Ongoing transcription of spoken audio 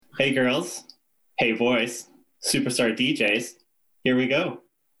Hey girls, hey boys, superstar DJs, here we go.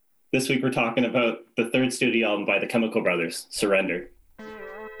 This week we're talking about the third studio album by the Chemical Brothers, Surrender.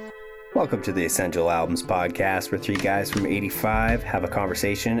 Welcome to the Essential Albums podcast, where three guys from 85 have a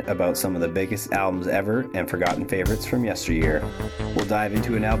conversation about some of the biggest albums ever and forgotten favorites from yesteryear. We'll dive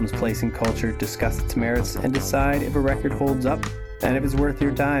into an album's place in culture, discuss its merits, and decide if a record holds up and if it's worth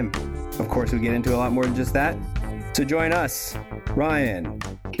your time. Of course, we get into a lot more than just that. So join us, Ryan,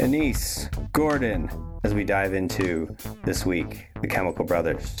 Denise, Gordon, as we dive into this week, the Chemical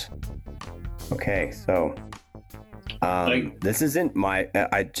Brothers. Okay, so this isn't my...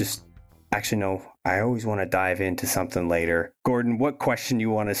 Actually, no, I always want to dive into something later. Gordon, what question you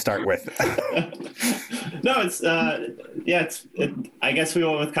want to start with? No, I guess we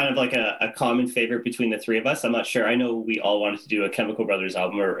went with kind of like a common favorite between the three of us. I'm not sure. I know we all wanted to do a Chemical Brothers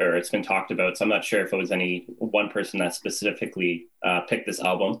album, or it's been talked about, so I'm not sure if it was any one person that specifically picked this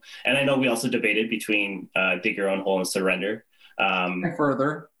album. And I know we also debated between Dig Your Own Hole and Surrender. And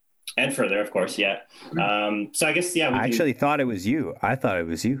further, of course, yeah. So I guess, yeah. I actually thought it was you. I thought it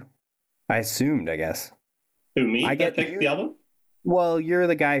was you. I assumed, I guess. Who, me? I picked the album? Well, you're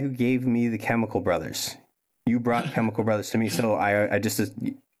the guy who gave me the Chemical Brothers. You brought Chemical Brothers to me, so I just,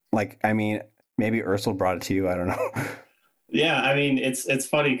 like, I mean, maybe Ursel brought it to you. I don't know. Yeah, I mean, it's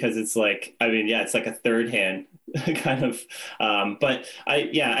funny because it's like, I mean, yeah, it's like a third hand kind of. But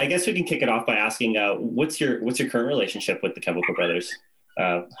I guess we can kick it off by asking, what's your current relationship with the Chemical Brothers?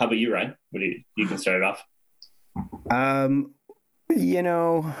 How about you, Ryan? You can start it off.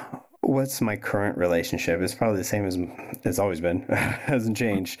 What's my current relationship? It's probably the same as it's always been. Hasn't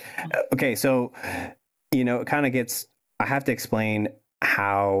changed. Okay, so, it kind of gets... I have to explain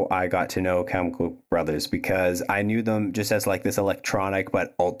how I got to know Chemical Brothers, because I knew them just as like this electronic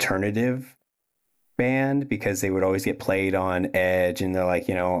but alternative band, because they would always get played on Edge, and they're like,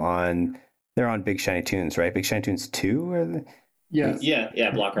 they're on Big Shiny Tunes, right? Big Shiny Tunes 2? Or yes.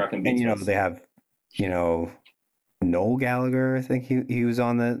 Yeah, Block Rock and Beats. And, they have, Noel Gallagher, I think he was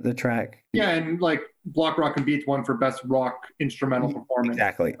on the track. Yeah, and like Block Rock and Beats won for best rock instrumental performance.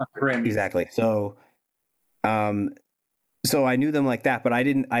 Exactly. So, so I knew them like that, but I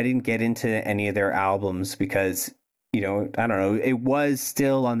didn't get into any of their albums because, I don't know, it was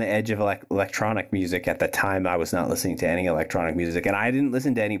still on the edge of electronic music at the time. I was not listening to any electronic music, and I didn't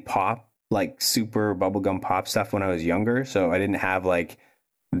listen to any pop, like super bubblegum pop stuff when I was younger. So I didn't have like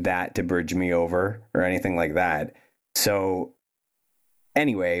that to bridge me over or anything like that. So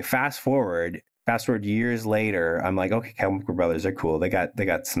anyway, fast forward years later, I'm like, okay, Chemical Brothers are cool. They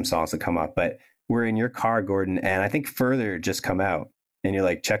got some songs that come up, but we're in your car, Gordon, and I think Further just come out, and you're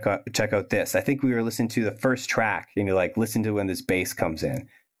like, check out this. I think we were listening to the first track, and you're like, listen to when this bass comes in.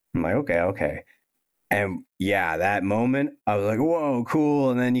 I'm like, okay. And yeah, that moment, I was like, whoa,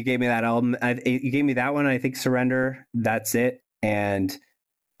 cool. And then you gave me that album. You gave me that one, I think Surrender. That's it. And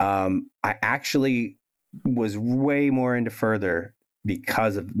I actually was way more into Further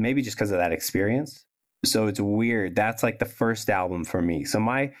because of that experience. So it's weird. That's like the first album for me. So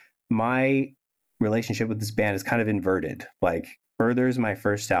my relationship with this band is kind of inverted. Like Further is my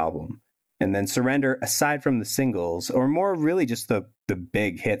first album, and then Surrender, aside from the singles, or more really just the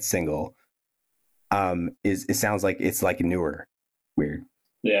big hit single, it sounds like it's like newer. Weird.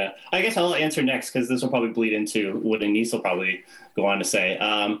 Yeah, I guess I'll answer next because this will probably bleed into what Denise will probably go on to say.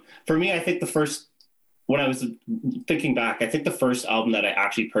 For me, I think when I was thinking back, I think the first album that I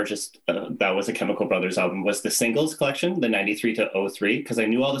actually purchased that was a Chemical Brothers album was the singles collection, the 93 to 03, because I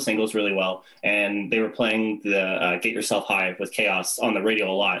knew all the singles really well, and they were playing the Get Yourself High with Chaos on the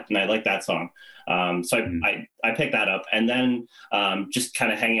radio a lot, and I liked that song. So I picked that up, and then just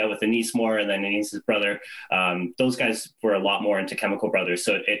kind of hanging out with Denise more, and then Denise's brother. Those guys were a lot more into Chemical Brothers,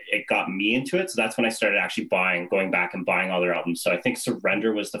 so it got me into it. So that's when I started actually going back and buying all their albums. So I think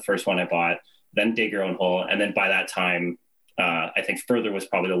Surrender was the first one I bought, then Dig Your Own Hole, and then by that time, I think Further was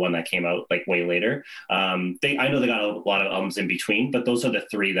probably the one that came out like way later. I know they got a lot of albums in between, but those are the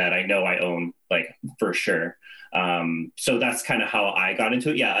three that I know I own like for sure. So that's kind of how I got into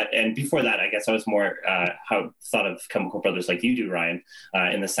it. Yeah. And before that, I guess I was more thought of Chemical Brothers like you do, Ryan,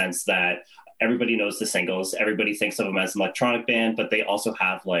 in the sense that everybody knows the singles. Everybody thinks of them as an electronic band, but they also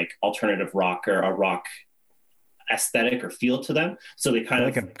have like alternative rock or a rock aesthetic or feel to them. So they kind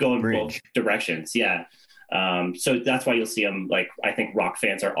of go in both directions. Yeah. So that's why you'll see them, like, I think rock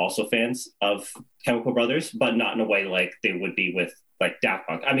fans are also fans of Chemical Brothers, but not in a way like they would be with like Daft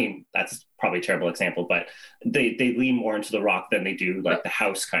Punk. I mean, that's probably a terrible example, but they lean more into the rock than they do like the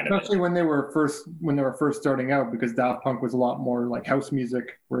house kind of. Especially when they were first starting out, because Daft Punk was a lot more like house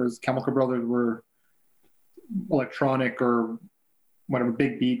music, whereas Chemical Brothers were electronic or whatever,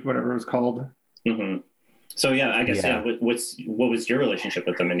 Big Beat, whatever it was called. Mm-hmm. So yeah, I guess what was your relationship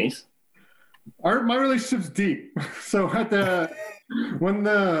with the Minis? My relationship's deep. So when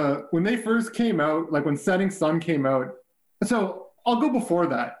they first came out, like when Setting Sun came out, so I'll go before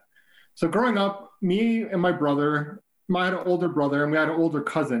that. So growing up, me and my brother, I had an older brother and we had an older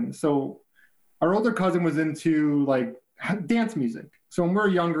cousin. So our older cousin was into like dance music. So when we were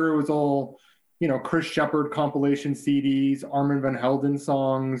younger, it was all, Chris Sheppard compilation CDs, Armand Van Helden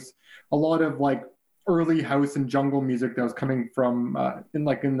songs, a lot of like early house and jungle music that was coming from in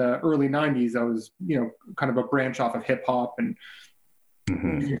the early 90s. That was, kind of a branch off of hip hop and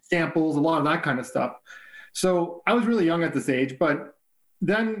samples, a lot of that kind of stuff. So I was really young at this age, but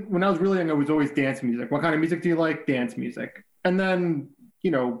then when I was really young, it was always dance music. What kind of music do you like? Dance music. And then,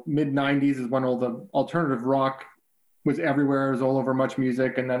 mid 90s is when all the alternative rock was everywhere. It was all over Much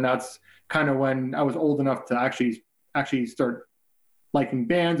Music. And then that's kind of when I was old enough to actually start liking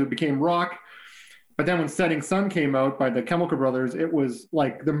bands. It became rock. But then when Setting Sun came out by the Chemical Brothers, it was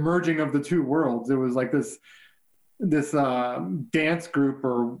like the merging of the two worlds. It was like this dance group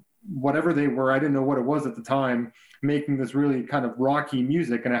or whatever they were, I didn't know what it was at the time, making this really kind of rocky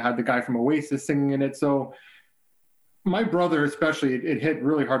music. And I had the guy from Oasis singing in it. So my brother, especially, it hit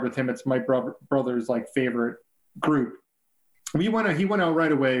really hard with him. It's my brother's like favorite group. He went out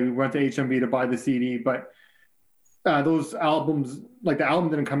right away. We went to HMV to buy the CD, but those albums, like the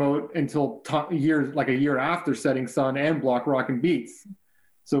album didn't come out until a year after Setting Sun and Block Rockin' Beats.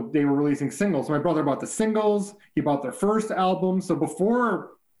 So they were releasing singles. So my brother bought the singles. He bought their first album. So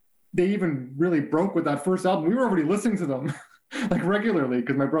before they even really broke with that first album, we were already listening to them like regularly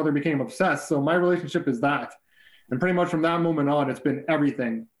because my brother became obsessed. So my relationship is that. And pretty much from that moment on, it's been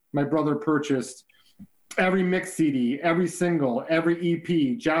everything. My brother purchased every mix CD, every single, every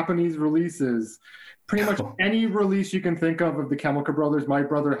EP, Japanese releases, pretty much any release you can think of the Chemical Brothers, my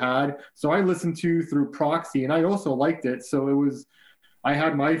brother had. So I listened to through proxy, and I also liked it. So I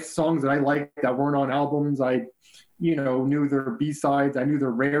had my songs that I liked that weren't on albums. I knew their B-sides. I knew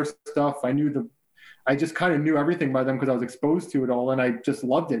their rare stuff. I just kind of knew everything by them because I was exposed to it all, and I just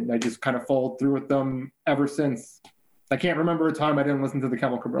loved it. And I just kind of followed through with them ever since. I can't remember a time I didn't listen to the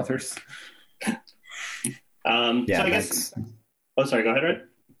Chemical Brothers. So I guess. Oh, sorry. Go ahead, Red.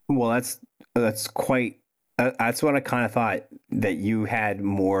 Well, that's quite. That's what I kind of thought, that you had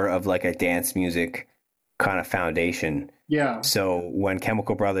more of like a dance music kind of foundation. Yeah. So when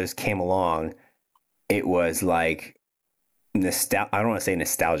Chemical Brothers came along, it was like I don't want to say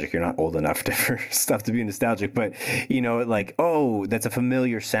nostalgic. You're not old enough for stuff to be nostalgic, but like, oh, that's a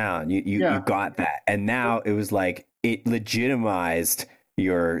familiar sound. You got that, and now it was like it legitimized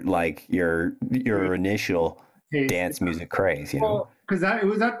your initial dance music craze. Well, because it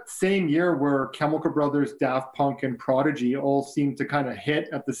was that same year where Chemical Brothers, Daft Punk, and Prodigy all seemed to kind of hit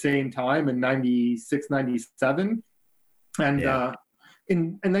at the same time in 96, 97. And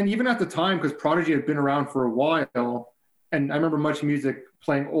and then even at the time, because Prodigy had been around for a while, and I remember Much Music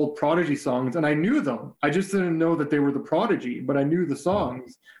playing old Prodigy songs, and I knew them. I just didn't know that they were the Prodigy, but I knew the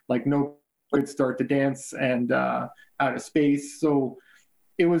songs, like No Good Start to Dance and Out of Space. So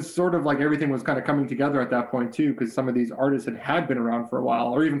it was sort of like everything was kind of coming together at that point too, because some of these artists had been around for a while,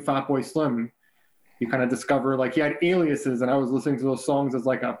 or even Fatboy Slim. You kind of discover, like, he had aliases, and I was listening to those songs as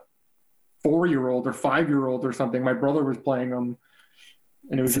like a 4-year-old or 5-year-old or something. My brother was playing them,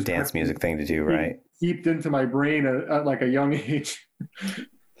 and it was just a dance music thing to do, right? Seeped into my brain at like a young age.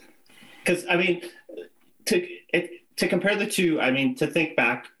 Because I mean, to compare the two, I mean, to think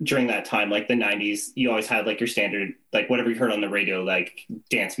back during that time, like the 90s, you always had like your standard, like whatever you heard on the radio, like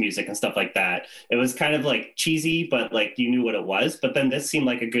dance music and stuff like that. It was kind of like cheesy, but like you knew what it was. But then this seemed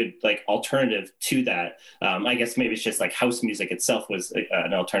like a good like alternative to that. I guess maybe it's just like house music itself was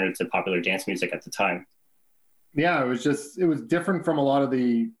an alternative to popular dance music at the time. Yeah, it was different from a lot of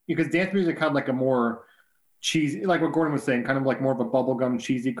because dance music had like a more cheesy, like what Gordon was saying, kind of like more of a bubblegum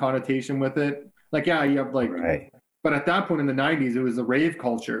cheesy connotation with it. Like, yeah, you have like, right. But at that point in the 90s, it was a rave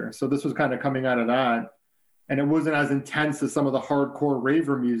culture. So this was kind of coming out of that. And it wasn't as intense as some of the hardcore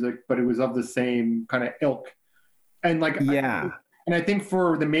raver music, but it was of the same kind of ilk. And like, yeah. I think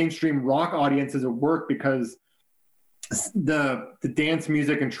for the mainstream rock audiences, it worked because the dance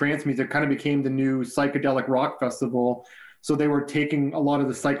music and trance music kind of became the new psychedelic rock festival. So they were taking a lot of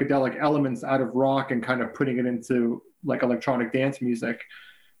the psychedelic elements out of rock and kind of putting it into like electronic dance music.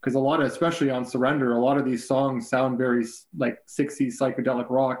 Because especially on Surrender, a lot of these songs sound very like 60s psychedelic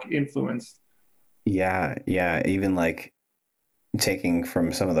rock influenced. Yeah. Even like taking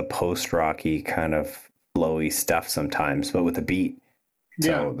from some of the post-rocky kind of flowy stuff sometimes, but with a beat.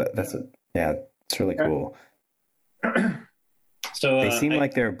 So it's really cool. So They seem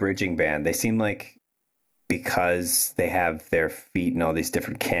like they're a bridging band. They seem like, because they have their feet in all these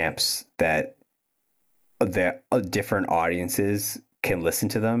different camps, that different audiences can listen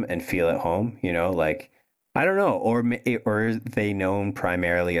to them and feel at home. You know, like, I don't know, or are they known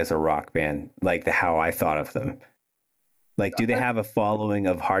primarily as a rock band, like how I thought of them? Like, do they have a following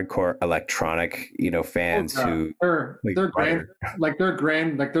of hardcore electronic, fans who they're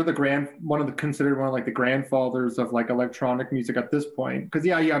considered one of like the grandfathers of like electronic music at this point? Because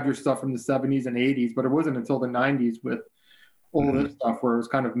you have your stuff from the 70s and 80s, but it wasn't until the 90s with all this stuff where it was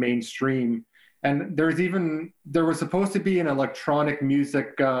kind of mainstream. And there was supposed to be an electronic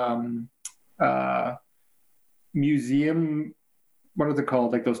music museum. What is it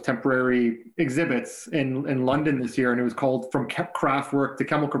called? Like those temporary exhibits in London this year, and it was called From Kraftwerk to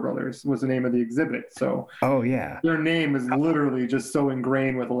Chemical Brothers was the name of the exhibit. So, oh yeah, their name is literally just so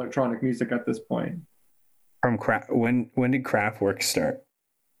ingrained with electronic music at this point. From when did Kraftwerk start?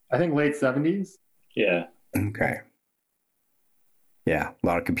 I think late 70s. Yeah. Okay. Yeah, a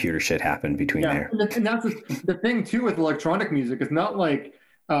lot of computer shit happened between there. And that's the thing too with electronic music. It's not like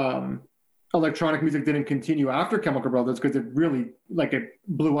electronic music didn't continue after Chemical Brothers, because it really it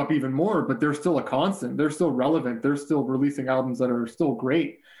blew up even more, but they're still a constant. They're still relevant. They're still releasing albums that are still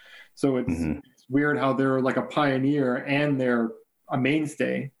great. So it's weird how they're like a pioneer and they're a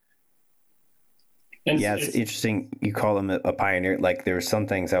mainstay. And yeah, it's interesting you call them a pioneer. Like, there were some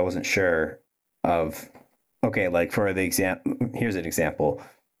things I wasn't sure of. Okay, like for the example, here's an example,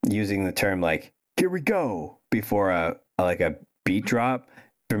 using the term like "here we go" before a beat drop.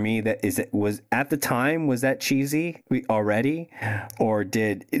 For me, was at the time, was that cheesy already, or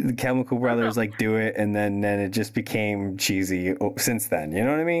did the Chemical Brothers do it and then it just became cheesy since then? You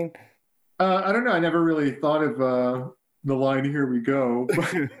know what I mean? I don't know. I never really thought of the line "here we go."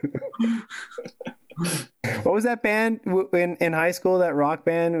 What was that band in high school? That rock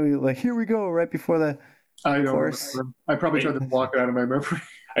band? "Here we go" right before the chorus. I probably tried to block it out of my memory.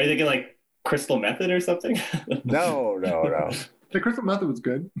 Are you thinking like Crystal Method or something? No. The Crystal Method was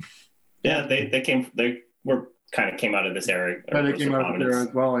good. Yeah, they came out of this era. Yeah, they came out of there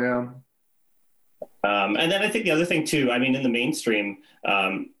as well. Yeah. And then I think the other thing too, I mean, in the mainstream,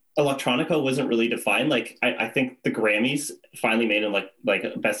 electronica wasn't really defined. Like, I think the Grammys finally made it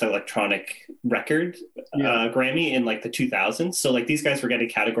like best electronic record Grammy in like the 2000s. So like these guys were getting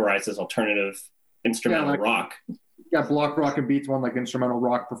categorized as alternative instrumental rock. Yeah, Block Rock and Beats won like instrumental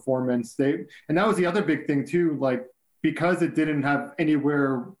rock performance. And that was the other big thing too. Like, because it didn't have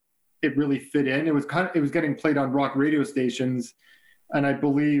anywhere it really fit in, it was getting played on rock radio stations, and I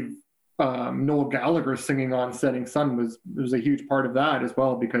believe Noel Gallagher singing on Setting Sun was a huge part of that as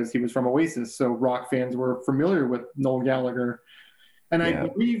well, because he was from Oasis, so rock fans were familiar with Noel Gallagher. And I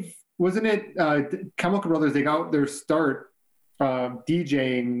believe, wasn't it Chemical Brothers, they got their start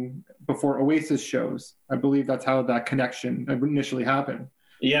DJing before Oasis shows. I believe that's how that connection initially happened.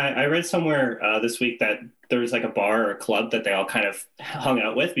 Yeah, I read somewhere this week that there was like a bar or a club that they all kind of hung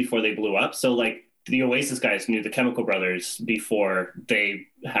out with before they blew up. So like the Oasis guys knew the Chemical Brothers before they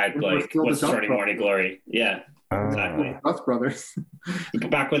had what's starting Morning Glory. Yeah, exactly. Dust Brothers.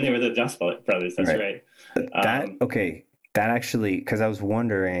 Back when they were the Dust Brothers. That's right. That actually, because I was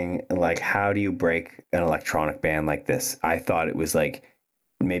wondering, like, how do you break an electronic band like this? I thought it was like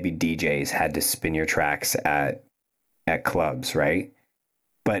maybe DJs had to spin your tracks at clubs, right?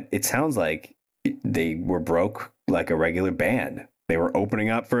 But it sounds like they were broke like a regular band. They were opening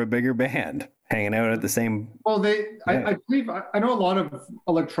up for a bigger band, hanging out at the same. Well, I believe I know a lot of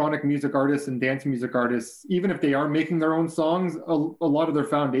electronic music artists and dance music artists, even if they are making their own songs, a lot of their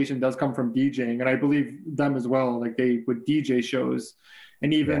foundation does come from DJing, and I believe them as well. Like, they would DJ shows,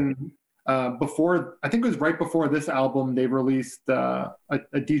 and even before, I think it was right before this album, they released a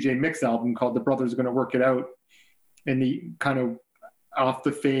DJ mix album called "The Brothers Are Gonna Work It Out," and the kind of off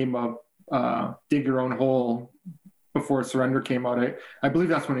the fame of Dig Your Own Hole before Surrender came out. I believe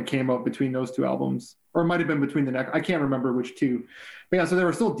that's when it came out, between those two albums, or it might have been between the next. I can't remember which two. But yeah, so they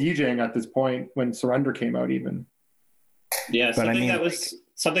were still DJing at this point when Surrender came out even. Yeah, something that was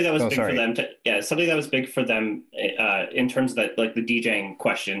big for them. Something that was big for them in terms of that, like the DJing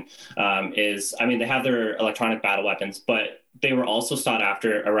question, is, I mean, they have their electronic battle weapons, but they were also sought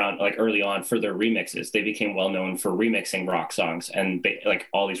after around like early on for their remixes. They became well known for remixing rock songs, and like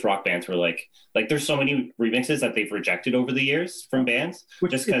all these rock bands were like there's so many remixes that they've rejected over the years from bands,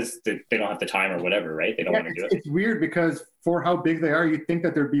 just because they don't have the time or whatever, right? They don't want to do it. It's weird because for how big they are, you'd think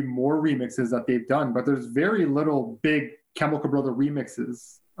that there'd be more remixes that they've done, but there's very little big Chemical Brother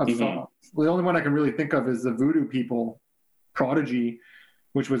remixes of songs. The only one I can really think of is the Voodoo People, Prodigy,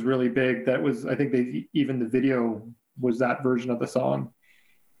 which was really big. That was, I think, even the video was that version of the song.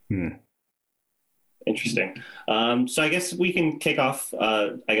 Interesting. So I guess we can kick off,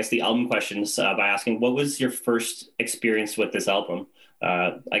 I guess, the album questions by asking, what was your first experience with this album?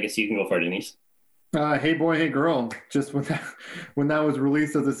 I guess you can go for it, Denise. Hey Boy, Hey Girl, just when that was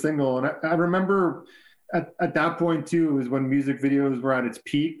released as a single. And I remember at that point too, is when music videos were at its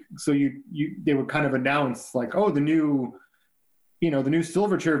peak. So they would kind of announce like, oh, the new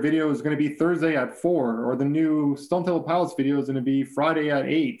Silverchair video is going to be Thursday at 4, or the new Stone Temple Pilots video is going to be Friday at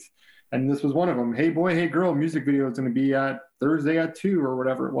 8. And this was one of them. Hey Boy, Hey Girl music video is going to be at Thursday at 2 or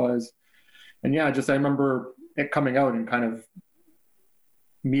whatever it was. And yeah, I remember it coming out and kind of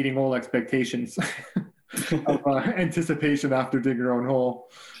meeting all expectations of anticipation after Dig Your Own Hole.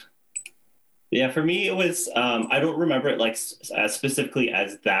 Yeah, for me, it was, I don't remember it like as specifically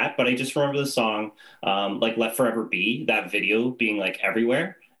as that, but I just remember the song, like Let Forever Be, that video being like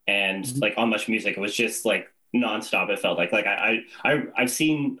everywhere. And like on Much Music, it was just like nonstop. It felt like I've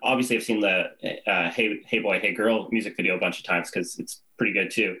seen the Hey Boy, Hey Girl music video a bunch of times because it's pretty good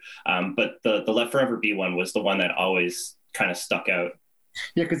too. But the Let Forever Be one was the one that always kind of stuck out.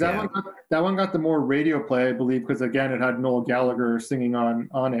 Yeah, because that one got the more radio play, I believe, because again, it had Noel Gallagher singing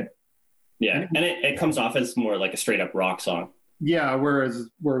on it. Yeah, and it comes off as more like a straight up rock song. Yeah, whereas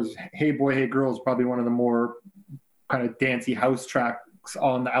Hey Boy, Hey Girl is probably one of the more kind of dancey house tracks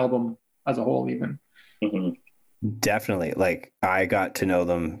on the album as a whole, even. Definitely. Like, I got to know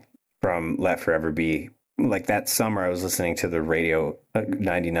them from Let Forever Be. Like, that summer I was listening to the radio,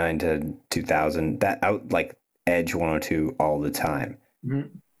 99 to 2000, that out like Edge 102 all the time.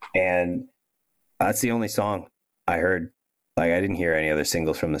 And that's the only song I heard. Like, I didn't hear any other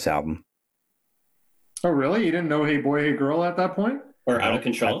singles from this album. Oh, really? You didn't know Hey Boy, Hey Girl at that point? Or Out of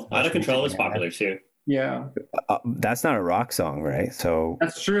Control? Out of Control was popular too. Yeah. That's not a rock song, right? So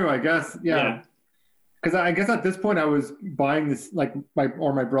that's true, I guess. Yeah. Because I guess at this point I was buying this, like my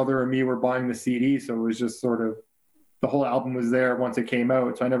brother and me were buying the CD, so it was just sort of the whole album was there once it came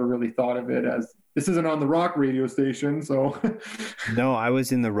out. So I never really thought of it as this isn't on the rock radio station. So no, I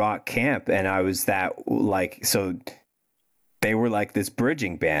was in the rock camp, and I was that like so. They were like this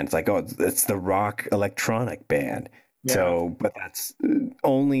bridging band. It's like, oh, it's the rock electronic band. Yeah. So, but that's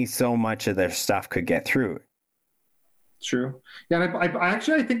only so much of their stuff could get through. True. Yeah, and I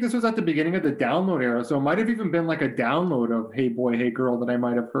think this was at the beginning of the download era, so it might have even been like a download of Hey Boy, Hey Girl that I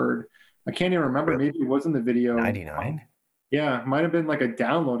might have heard. I can't even remember. Maybe it was in the video. 99? Yeah, it might have been like a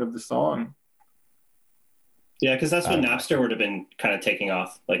download of the song. Yeah, because that's when Napster would have been kind of taking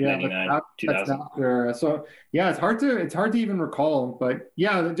off, like 99, 2000. So yeah, it's hard to even recall. But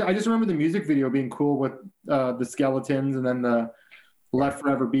yeah, I just remember the music video being cool with the skeletons, and then the Let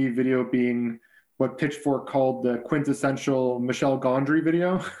Forever Be video being what Pitchfork called the quintessential Michel Gondry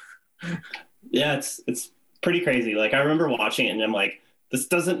video. Yeah, it's pretty crazy. Like, I remember watching it and I'm like, this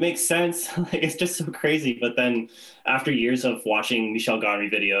doesn't make sense. Like, it's just so crazy. But then after years of watching Michel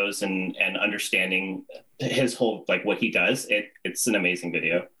Gondry videos and understanding his whole, like, what he does, it's an amazing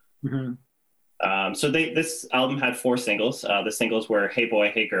video. So this album had 4 singles. The singles were Hey Boy,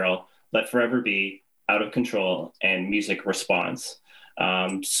 Hey Girl, Let Forever Be, Out of Control, and Music Response.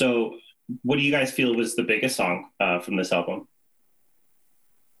 So what do you guys feel was the biggest song from this album?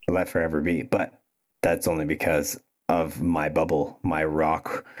 Let Forever Be, but that's only because of my bubble, my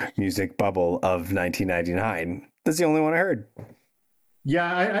rock music bubble of 1999. That's the only one I heard.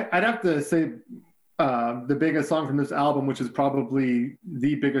 Yeah, I'd have to say the biggest song from this album, which is probably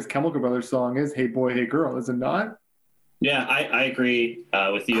the biggest Chemical Brothers song, is Hey Boy, Hey Girl, is it not? Yeah, I agree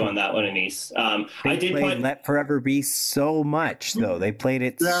with you on that one, Anise. I did play Let Forever Be so much, though. They played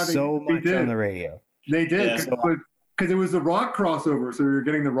it so much on the radio. They did, because it was the rock crossover, so we were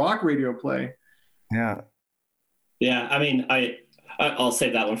getting the rock radio play. Yeah. Yeah, I mean, I'll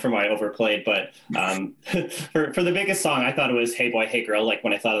save that one for my overplayed, but for the biggest song, I thought it was Hey Boy, Hey Girl. Like,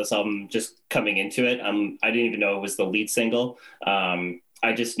 when I thought of this album just coming into it, I didn't even know it was the lead single.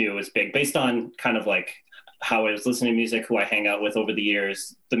 I just knew it was big based on kind of like how I was listening to music, who I hang out with over the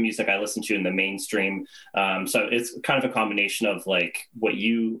years, the music I listen to in the mainstream. So it's kind of a combination of like what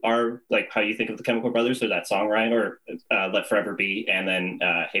you are, like how you think of the Chemical Brothers or that song, Ryan, or Let Forever Be, and then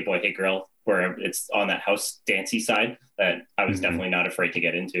Hey Boy, Hey Girl, where it's on that house dancey side that I was definitely not afraid to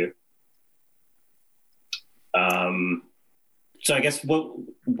get into. So I guess what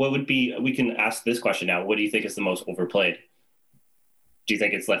would be, we can ask this question now. What do you think is the most overplayed? Do you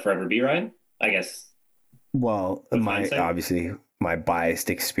think it's Let Forever Be, Ryan? I guess. Well, obviously my biased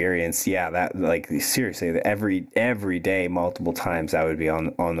experience. Yeah, that, like, seriously, every day, multiple times, that would be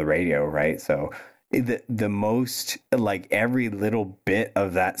on the radio, right? So the most, like, every little bit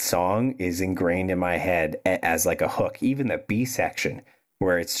of that song is ingrained in my head as like a hook. Even the B section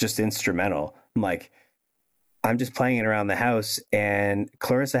where it's just instrumental. I'm like, I'm just playing it around the house, and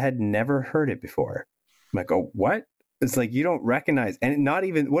Clarissa had never heard it before. I'm like, oh, what? It's like, you don't recognize, and not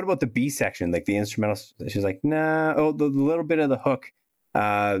even, what about the B section, like the instrumental? She's like, nah. Oh, the little bit of the hook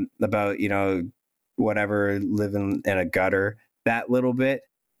about, you know, whatever, living in a gutter, that little bit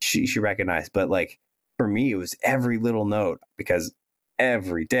she recognized. But like, for me, it was every little note, because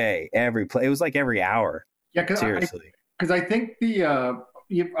every day, every play, it was like every hour. Yeah, seriously. Because I think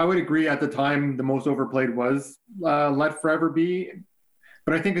I would agree, at the time the most overplayed was Let Forever Be,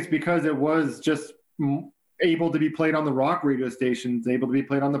 but I think it's because it was just able to be played on the rock radio stations, able to be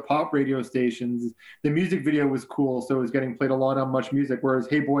played on the pop radio stations. The music video was cool, so it was getting played a lot on Much Music, whereas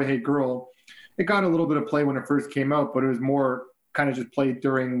Hey Boy, Hey Girl, it got a little bit of play when it first came out, but it was more kind of just played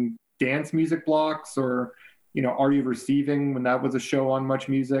during dance music blocks, or, you know, Are You Receiving, when that was a show on Much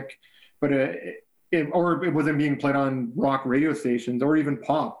Music. But it wasn't being played on rock radio stations or even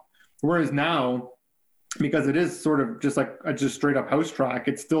pop. Whereas now, because it is sort of just like a just straight up house track,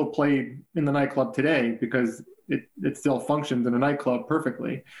 it's still played in the nightclub today because it still functions in a nightclub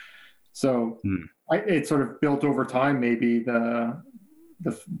perfectly. So it sort of built over time, maybe the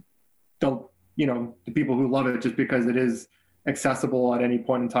you know, the people who love it just because it is accessible at any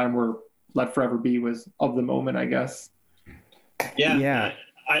point in time, where Let Forever Be was of the moment, I guess. Yeah.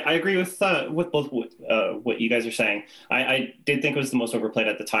 I agree with both what you guys are saying. I did think it was the most overplayed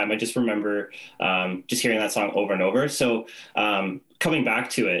at the time. I just remember just hearing that song over and over. So coming back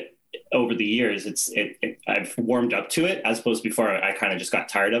to it over the years, I've warmed up to it, as opposed to before I kind of just got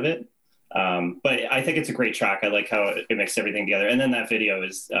tired of it. But I think it's a great track. I like how it mixed everything together. And then that video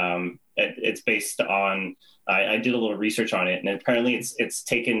is it's based on. I did a little research on it, and apparently it's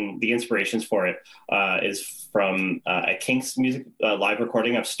taken, the inspirations for it is from a Kinks music live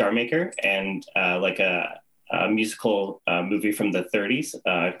recording of Star Maker, and like a musical movie from the 30s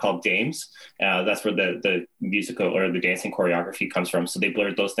called Dames. That's where the musical or the dancing choreography comes from. So they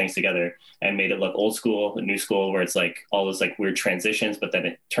blurred those things together and made it look old school and new school, where it's like all those like weird transitions, but then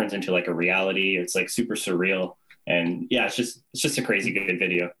it turns into like a reality. It's like super surreal. And yeah, it's just a crazy good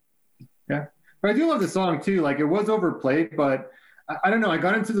video. Yeah. But I do love the song too. Like, it was overplayed, but I don't know. I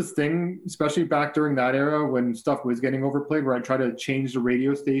got into this thing, especially back during that era when stuff was getting overplayed, where I try to change the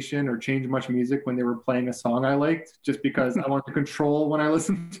radio station or change Much Music when they were playing a song I liked, just because I want to control when I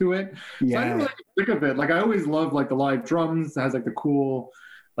listen to it. Yeah. So I didn't really think of it. Like, I always loved like the live drums. It has like the cool,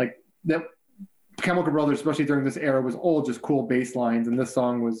 like that Chemical Brothers, especially during this era, was all just cool bass lines. And this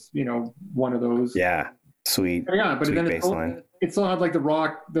song was, you know, one of those. Yeah. Sweet. Yeah. But sweet then it still had like the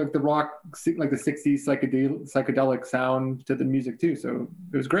rock, like the 60s psychedelic sound to the music too. So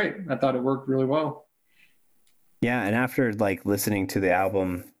it was great. I thought it worked really well. Yeah. And after like listening to the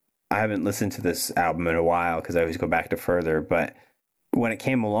album, I haven't listened to this album in a while because I always go back to Further, but when it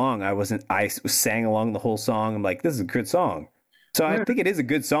came along, I sang along the whole song. I'm like, this is a good song. So yeah. I think it is a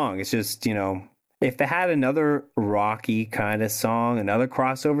good song. It's just, you know, if they had another rocky kind of song, another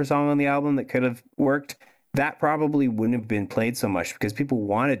crossover song on the album that could have worked, that probably wouldn't have been played so much, because people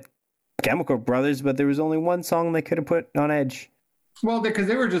wanted Chemical Brothers, but there was only one song they could have put on Edge. Well, because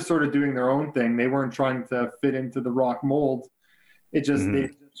they were just sort of doing their own thing. They weren't trying to fit into the rock mold. It just,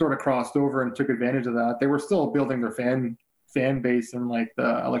 they sort of crossed over and took advantage of that. They were still building their fan base and like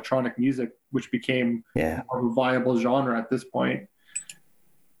the electronic music, which became more of a viable genre at this point.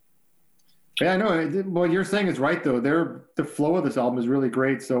 Yeah, no, what you're saying is right, though. The flow of this album is really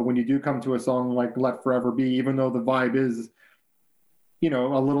great. So when you do come to a song like Let Forever Be, even though the vibe is, you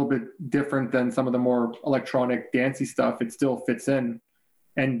know, a little bit different than some of the more electronic dancey stuff, it still fits in,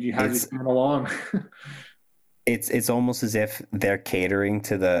 and you have to come along. It's almost as if they're catering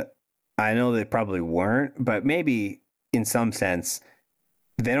to the, I know they probably weren't, but maybe in some sense,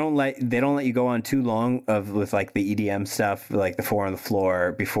 they don't let you go on too long with like the EDM stuff, like the 4 on the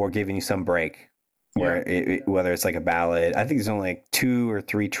Floor, before giving you some break. Where whether it's like a ballad, I think there's only like 2 or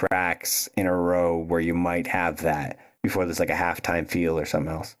 3 tracks in a row where you might have that before there's like a halftime feel or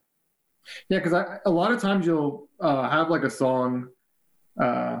something else. Yeah, because a lot of times you'll have like a song,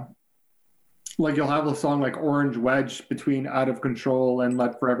 like you'll have a song like Orange Wedge between Out of Control and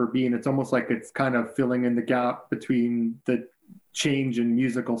Let Forever Be, and it's almost like it's kind of filling in the gap between the change in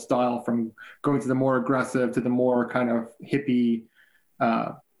musical style from going to the more aggressive to the more kind of hippie,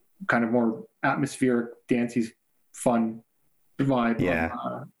 kind of more atmospheric, dancey, fun vibe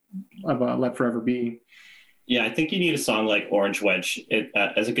of Let Forever Be. Yeah, I think you need a song like Orange Wedge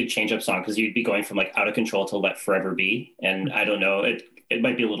as a good change-up song, because you'd be going from like Out of Control to Let Forever Be, and I don't know, it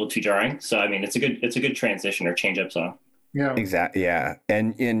might be a little too jarring. So I mean, it's a good transition or change up song. Yeah. Exactly. Yeah.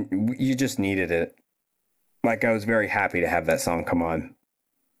 And you just needed it. Like, I was very happy to have that song come on.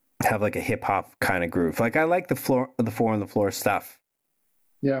 Have like a hip hop kind of groove. Like, I like the four on the floor stuff.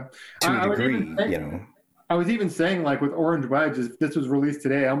 Yeah. To a degree, you know. I was even saying, like, with Orange Wedge, if this was released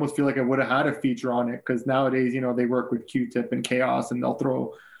today, I almost feel like I would have had a feature on it, because nowadays, you know, they work with Q-Tip and Chaos, and they'll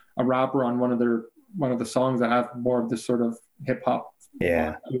throw a rapper on one of the songs that have more of this sort of hip hop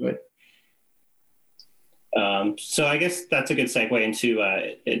to it. So I guess that's a good segue into,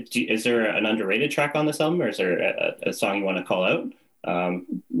 is there an underrated track on this album, or is there a song you want to call out?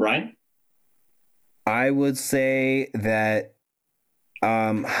 Ryan? I would say that,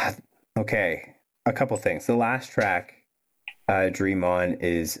 okay, a couple things. The last track, Dream On,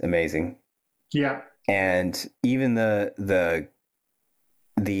 is amazing. Yeah. And even the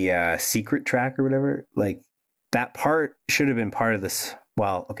secret track or whatever, like, that part should have been part of this.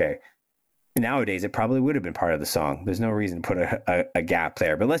 Well, okay. Nowadays, it probably would have been part of the song. There's no reason to put a gap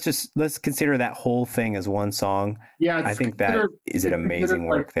there. But let's consider that whole thing as one song. Yeah, I think that is an amazing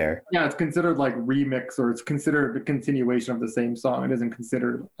work there. Yeah, it's considered like remix, or it's considered a continuation of the same song. It isn't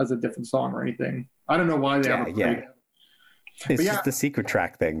considered as a different song or anything. I don't know why they have it. It's just the secret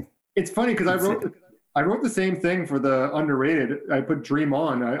track thing. It's funny because I wrote the same thing for the underrated. I put Dream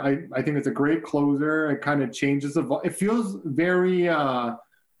On. I think it's a great closer. It kind of changes it feels very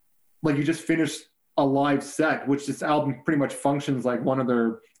like you just finished a live set, which this album pretty much functions like one of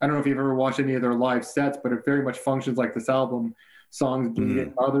their, I don't know if you've ever watched any of their live sets, but it very much functions like this album. Songs bleed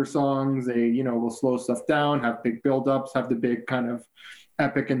into other songs. They, you know, will slow stuff down, have big build-ups, have the big kind of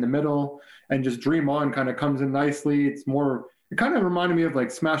epic in the middle, and just Dream On kind of comes in nicely. It kind of reminded me of like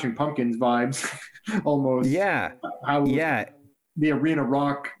Smashing Pumpkins vibes almost. Yeah. The arena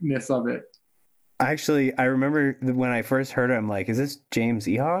rockness of it. Actually, I remember when I first heard it, I'm like, is this James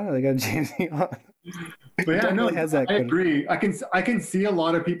Iha? Like, James Iha? But yeah, no, I agree. I can see a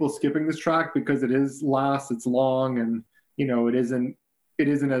lot of people skipping this track because it is it's long, and you know, it isn't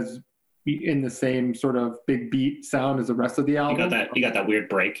as in the same sort of big beat sound as the rest of the album. You got that weird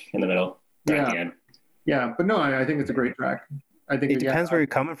break in the middle. At the end. Yeah, but no, I think it's a great track. I think it depends where you're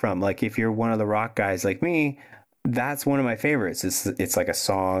coming from. Like, if you're one of the rock guys like me, that's one of my favorites. It's like a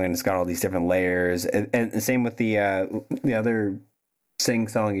song, and it's got all these different layers. And the same with the other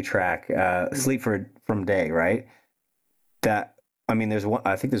sing-songy track, "Sleep from Day," right? That, I mean,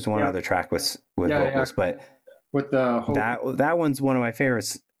 I think there's one other track with vocals, but with the that one's one of my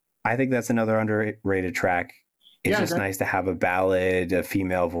favorites. I think that's another underrated track. It's just nice to have a ballad, a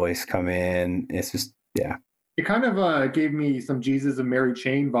female voice come in. It's just It kind of gave me some Jesus and Mary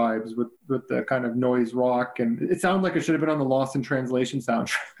Chain vibes with the kind of noise rock, and it sounded like it should have been on the Lost in Translation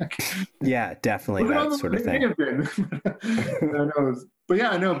soundtrack. Yeah, definitely that sort of thing. Who knows? But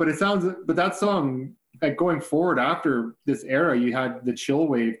yeah, no, but that song, like, going forward after this era, you had the chill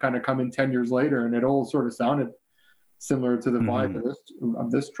wave kind of come in 10 years later, and it all sort of sounded similar to the vibe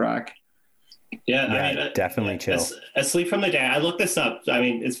of this track. Yeah, I mean, definitely chill. Asleep from the Day. I looked this up. I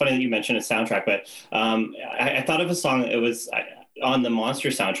mean, it's funny that you mentioned a soundtrack, but I thought of a song. It was on the Monster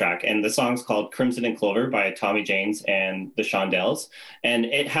soundtrack, and the song's called "Crimson and Clover" by Tommy James and the Shondells, and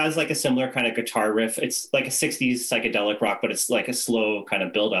it has like a similar kind of guitar riff. It's like a '60s psychedelic rock, but it's like a slow kind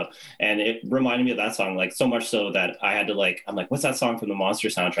of build up, and it reminded me of that song, like so much so that I had to I'm like, what's that song from the Monster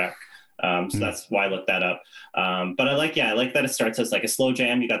soundtrack? So that's why I looked that up. But I like that it starts as like a slow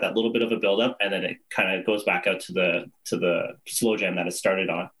jam. You got that little bit of a build up, and then it kind of goes back out to the slow jam that it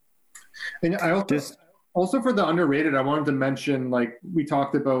started on. And I also for the underrated, I wanted to mention, like we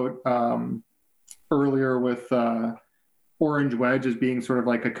talked about earlier with Orange Wedge as being sort of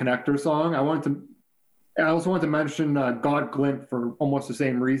like a connector song. I also wanted to mention God Glint for almost the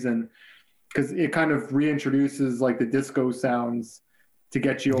same reason, because it kind of reintroduces like the disco sounds to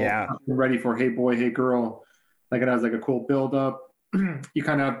get you all ready for Hey Boy, Hey Girl. Like, it has like a cool build up. You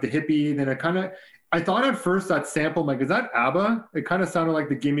kind of have the hippie, then I thought at first that sample, like, is that ABBA? It kind of sounded like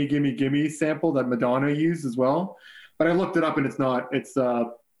the Gimme Gimme Gimme sample that Madonna used as well. But I looked it up and it's not. It's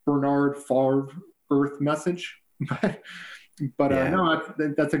Bernard Favre Earth Message. No,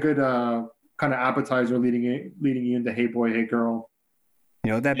 that's a good kind of appetizer leading you into Hey Boy, Hey Girl. You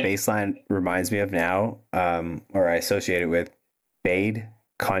know what that bass line reminds me of now, or I associate it with? Fade,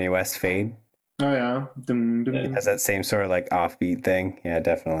 Kanye West Fade. Oh yeah. It has that same sort of like offbeat thing. Yeah,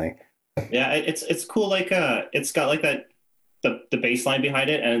 definitely. Yeah, it's cool. Like it's got like that the bass line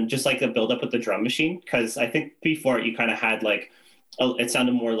behind it, and just like the build up with the drum machine. Because I think before you kind of had like it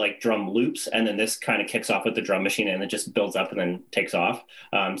sounded more like drum loops, and then this kind of kicks off with the drum machine, and it just builds up and then takes off.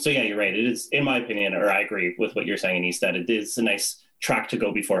 So yeah, you're right. It is, in my opinion, or I agree with what you're saying, Anis, that it is a nice track to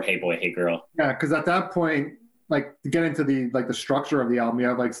go before Hey Boy, Hey Girl. Yeah, because at that point, like to get into the structure of the album, you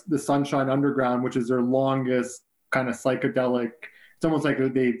have like the Sunshine Underground, which is their longest kind of psychedelic. It's almost like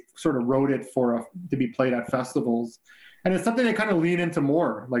they sort of wrote it to be played at festivals, and it's something they kind of lean into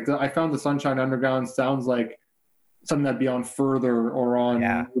more. Like I found the Sunshine Underground sounds like something that'd be on Further or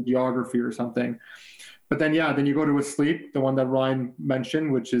on Geography or something. But then then you go to Asleep, the one that Ryan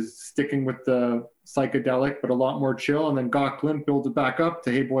mentioned, which is sticking with the psychedelic but a lot more chill, and then Got Glint builds it back up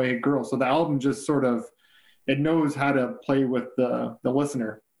to Hey Boy, Hey Girl. So the album just sort of, it knows how to play with the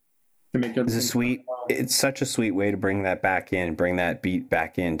listener to make it. It's such a sweet way to bring that back in, bring that beat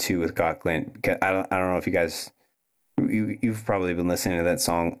back in too with Got Glint. I don't know if you guys, you've probably been listening to that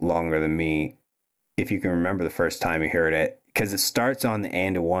song longer than me. If you can remember the first time you heard it, because it starts on the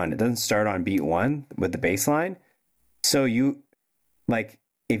end of one. It doesn't start on beat one with the bass line. So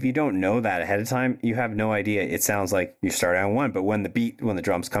if you don't know that ahead of time, you have no idea. It sounds like you start on one, but when the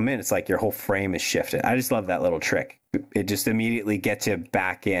drums come in, it's like your whole frame is shifted. I just love that little trick. It just immediately gets you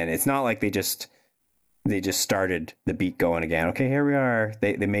back in. It's not like they just started the beat going again. Okay, here we are.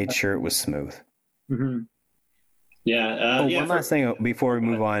 They made sure it was smooth. Mm-hmm. Yeah. One last thing before we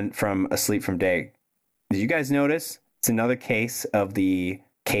move on from Asleep from Day. Did you guys notice? It's another case of the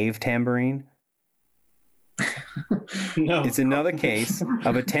cave tambourine. No. It's another case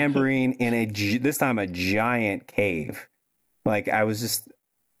of a tambourine in this time a giant cave. Like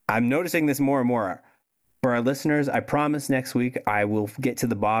I'm noticing this more and more. For our listeners, I promise next week I will get to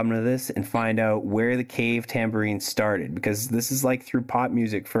the bottom of this and find out where the cave tambourine started, because this is like through pop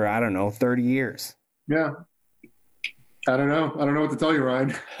music for, 30 years. Yeah. I don't know what to tell you,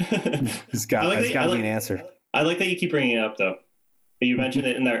 Ryan. It's got to be an answer. I like that you keep bringing it up, though. You mentioned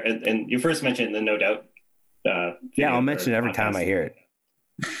it in there, and you first mentioned it in the No Doubt. I'll mention it every time I hear it.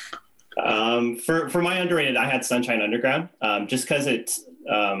 For my underrated, I had Sunshine Underground, just because it's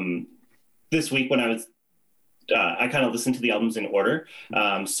this week when I kind of listened to the albums in order.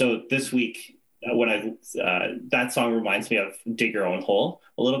 So this week, when that song reminds me of Dig Your Own Hole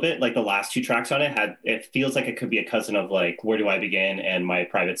a little bit. Like the last two tracks on it feels like it could be a cousin of like Where Do I Begin and My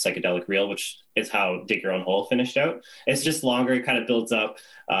Private Psychedelic Reel, which is how Dig Your Own Hole finished out. It's just longer. It kind of builds up.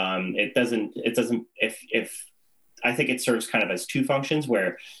 It doesn't, if I think it serves kind of as two functions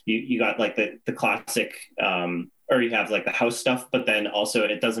where you got like the classic, or you have like the house stuff, but then also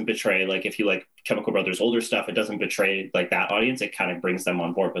it doesn't betray, like if you like Chemical Brothers' older stuff, it doesn't betray like that audience. It kind of brings them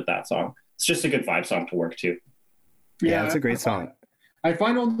on board with that song. It's just a good vibe song to work to. Yeah, it's a great song. I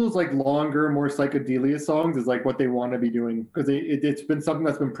find all those like longer, more psychedelia songs is like what they want to be doing, because it's been something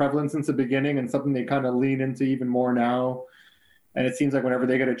that's been prevalent since the beginning and something they kind of lean into even more now. And it seems like whenever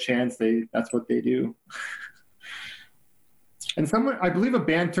they get a chance, that's what they do. And I believe a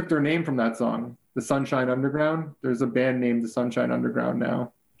band took their name from that song, the Sunshine Underground. There's a band named the Sunshine Underground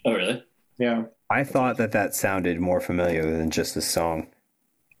now. Oh, really? Yeah. I thought that sounded more familiar than just the song.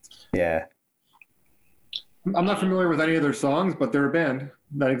 Yeah. I'm not familiar with any of their songs, but they're a band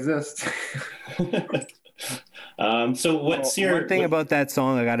that exists. So what's one thing about that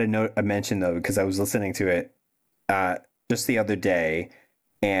song I got to mention, though, because I was listening to it just the other day,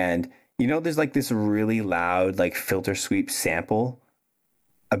 and there's like this really loud like filter sweep sample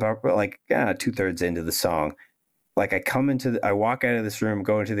about like 2/3 into the song. Like I walk out of this room,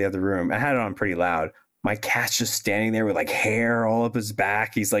 go into the other room. I had it on pretty loud. My cat's just standing there with like hair all up his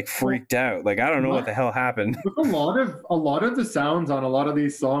back. He's like freaked out. Like, I don't know what the hell happened. With a lot of the sounds on a lot of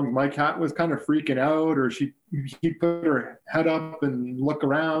these songs, my cat was kind of freaking out, or he put her head up and look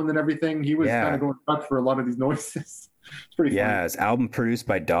around and everything. He was kind of going nuts for a lot of these noises. It's pretty funny. Yeah, it's album produced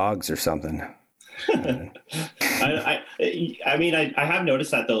by dogs or something. I mean, I have noticed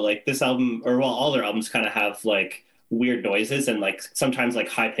that though, like this album, or well, all their albums kind of have like weird noises and like sometimes like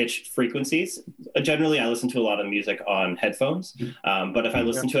high pitched frequencies. Generally, I listen to a lot of music on headphones, but if I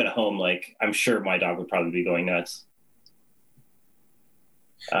listen to it at home, like I'm sure my dog would probably be going nuts.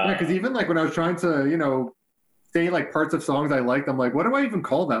 Yeah, because even like when I was trying to, say like parts of songs I liked, I'm like, what do I even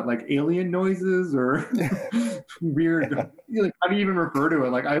call that? Like alien noises or weird? Like, how do you even refer to it?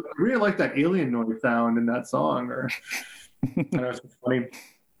 Like, I really like that alien noise sound in that song. Or I know it's funny.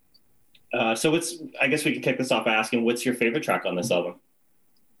 So I guess we can kick this off by asking, what's your favorite track on this album?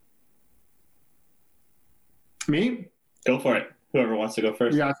 Me? Go for it. Whoever wants to go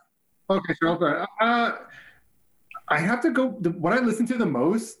first. Yeah. Okay, sure. I'll go. I have to go. What I listen to the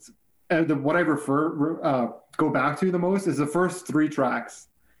most, what I go back to the most is the first three tracks.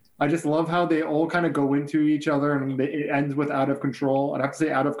 I just love how they all kind of go into each other, and it ends with Out of Control. I'd have to say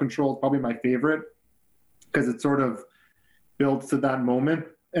Out of Control is probably my favorite because it sort of builds to that moment.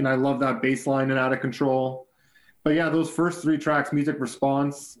 And I love that bass line in Out of Control. but yeah, those first three tracks, Music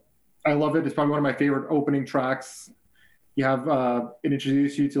Response, I love it. It's probably one of my favorite opening tracks. You have it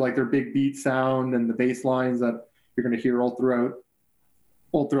introduces you to like their big beat sound and the bass lines that you're going to hear all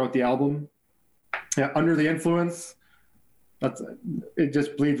throughout the album. Yeah, Under the Influence. It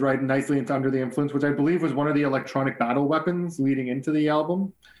just bleeds right nicely into Under the Influence, which I believe was one of the electronic battle weapons leading into the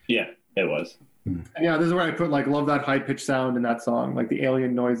album. Yeah, it was. And yeah, this is where I put like love that high pitched sound in that song, like the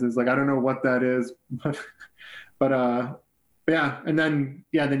alien noises. Like I don't know what that is, but yeah, and then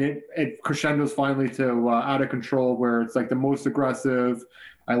it crescendos finally to Out of Control, where it's like the most aggressive.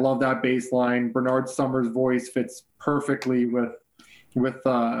 I love that bass line. Bernard Summers' voice fits perfectly with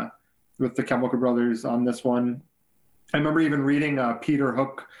the Chemical Brothers on this one. I remember even reading Peter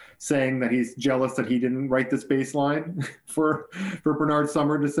Hook saying that he's jealous that he didn't write this bass line for Bernard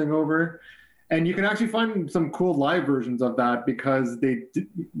Summer to sing over. And you can actually find some cool live versions of that, because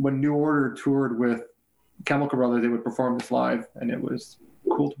when New Order toured with Chemical Brothers, they would perform this live, and it was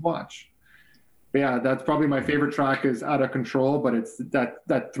cool to watch. But yeah, that's probably my favorite track is Out of Control, but it's that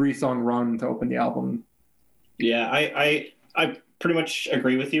 3-song run to open the album. Yeah, I pretty much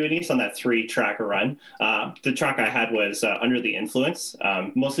agree with you, Anis, on that 3-track run. The track I had was Under the Influence,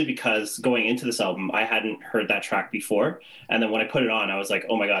 mostly because going into this album, I hadn't heard that track before. And then when I put it on, I was like,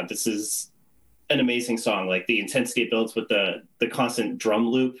 oh my God, this is an amazing song. Like the intensity it builds with the constant drum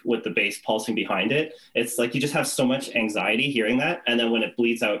loop with the bass pulsing behind it. It's like you just have so much anxiety hearing that. And then when it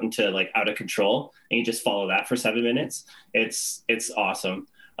bleeds out into like Out of Control and you just follow that for 7 minutes, it's awesome.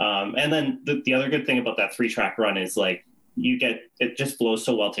 And then the other good thing about that 3-track run is like, it just flows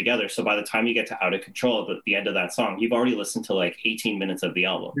so well together. So by the time you get to Out of Control at the end of that song, you've already listened to like 18 minutes of the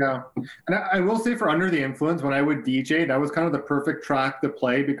album. Yeah. And I will say for Under the Influence, when I would DJ, that was kind of the perfect track to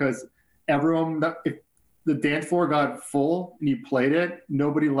play, because if the dance floor got full and you played it,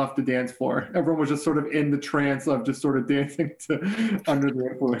 nobody left the dance floor. Everyone was just sort of in the trance of just sort of dancing to Under the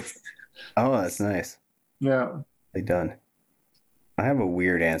Influence. Oh, that's nice. Yeah. They done. I have a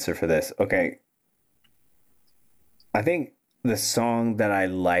weird answer for this. Okay. I think the song that I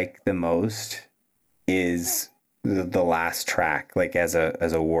like the most is the last track, like as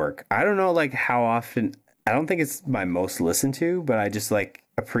a work. I don't know like how often, I don't think it's my most listened to, but I just like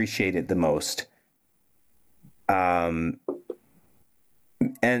appreciate it the most. And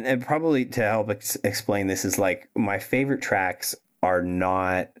probably to help explain this is like my favorite tracks are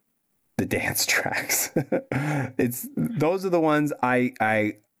not the dance tracks. Those are the ones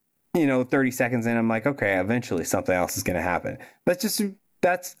I 30 seconds in, I'm like, okay, eventually something else is going to happen.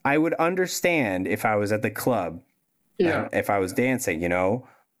 I would understand if I was at the club, if I was dancing,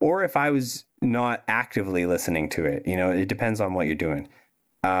 or if I was not actively listening to it, it depends on what you're doing.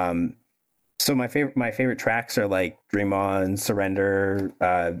 So my favorite tracks are like Dream On, Surrender,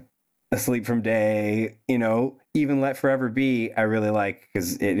 Asleep from Day, even Let Forever Be. I really like,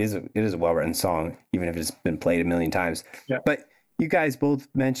 because it is a well-written song, even if it's been played a million times. Yeah. But you guys both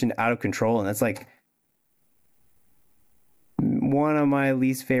mentioned Out of Control, and that's like one of my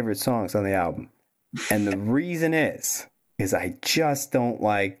least favorite songs on the album. And the reason is I just don't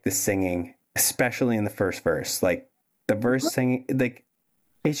like the singing, especially in the first verse. Like the verse singing, like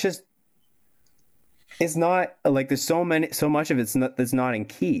it's not like there's so much of it's that's not in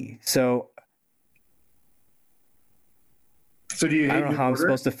key. So do you? I don't know how I'm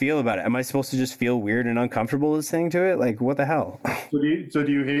supposed to feel about it. Am I supposed to just feel weird and uncomfortable listening to it? Like, what the hell? So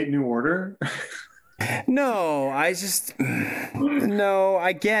do you hate New Order? No, I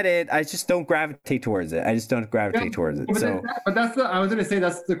get it. I just don't gravitate towards it. Towards it. But I was going to say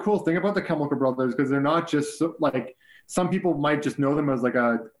that's the cool thing about the Chemical Brothers, because they're not just like, some people might just know them as like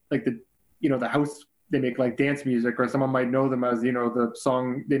the house. They make like dance music, or someone might know them as, the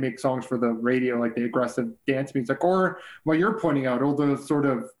song, they make songs for the radio, like the aggressive dance music, or what you're pointing out, all the sort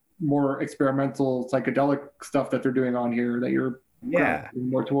of more experimental psychedelic stuff that they're doing on here that you're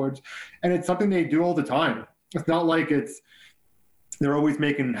more towards. And it's something they do all the time. It's not like they're always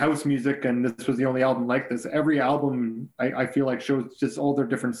making house music and this was the only album like this. Every album I feel like shows just all their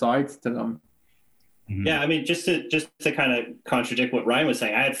different sides to them. Yeah, I mean, just to kind of contradict what Ryan was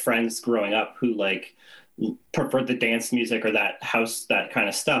saying, I had friends growing up who like preferred the dance music or that house, that kind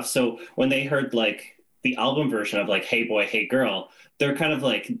of stuff. So when they heard like the album version of like Hey Boy, Hey Girl, they're kind of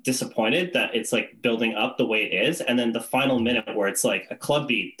like disappointed that it's like building up the way it is. And then the final minute where it's like a club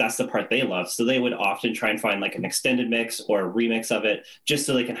beat, that's the part they love. So they would often try and find like an extended mix or a remix of it just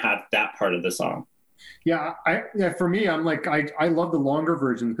so they can have that part of the song. Yeah, for me, I'm like, I love the longer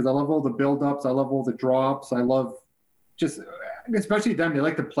versions because I love all the build-ups. I love all the drops. I love just, especially them, they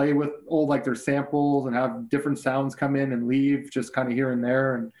like to play with all like their samples and have different sounds come in and leave just kind of here and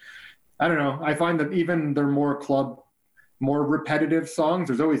there. And I don't know. I find that even their more repetitive songs,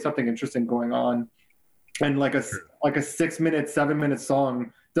 there's always something interesting going on. And like a 6 minute, 7 minute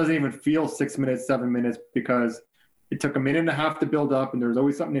song doesn't even feel 6 minutes, 7 minutes, because it took a minute and a half to build up, and there's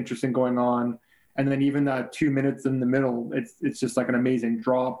always something interesting going on. And then even that 2 minutes in the middle, it's just like an amazing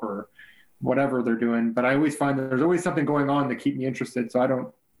drop or whatever they're doing. But I always find that there's always something going on to keep me interested. So I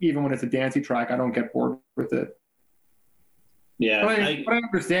don't, even when it's a dancey track, I don't get bored with it. Yeah. But I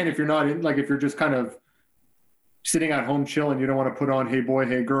understand if you're not in, like, if you're just kind of sitting at home chilling, you don't want to put on Hey Boy,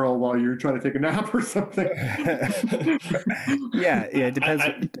 Hey Girl while you're trying to take a nap or something. Yeah. It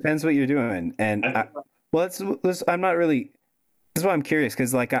depends what you're doing. And I'm not really, that's why I'm curious.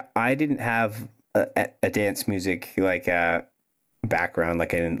 Cause like I didn't have a dance music, like background,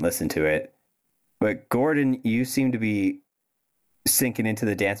 like I didn't listen to it, but Gordon, you seem to be sinking into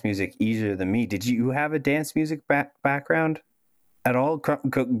the dance music easier than me. Did you have a dance music background at all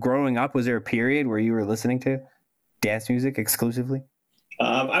growing up? Was there a period where you were listening to dance music exclusively?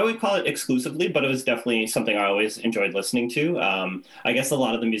 I would call it exclusively, but it was definitely something I always enjoyed listening to. I guess a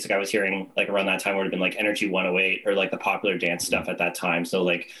lot of the music I was hearing like around that time would have been like Energy 108 or like the popular dance stuff at that time. So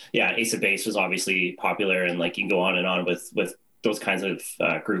like, yeah, Ace of Base was obviously popular, and like you can go on and on with those kinds of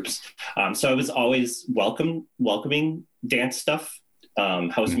groups. So I was always welcoming dance stuff,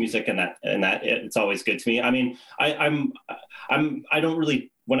 house music, and that it's always good to me. I mean, I don't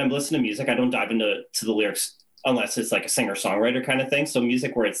really, when I'm listening to music, I don't dive into the lyrics unless it's like a singer-songwriter kind of thing. So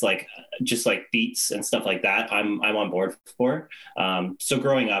music where it's like just like beats and stuff like that, I'm on board for. So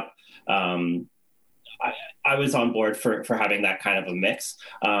growing up, I was on board for having that kind of a mix.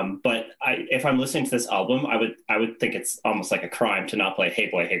 But if I'm listening to this album, I would think it's almost like a crime to not play Hey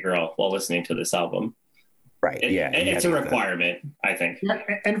Boy, Hey Girl while listening to this album. Right. It's a requirement, I think. Yeah,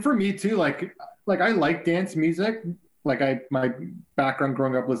 and for me too, like I like dance music. Like my background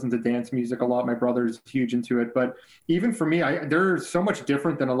growing up listened to dance music a lot. My brother's huge into it, but even for me, they're so much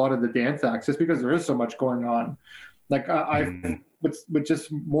different than a lot of the dance acts, just because there is so much going on. Like with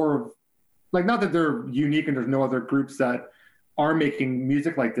just more of, like, not that they're unique and there's no other groups that are making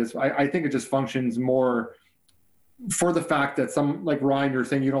music like this. I think it just functions more for the fact that some, like Ryan, you're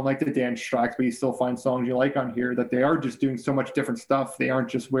saying you don't like the dance tracks, but you still find songs you like on here, that they are just doing so much different stuff. They aren't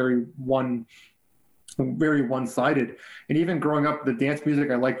just very one-sided. And even growing up, the dance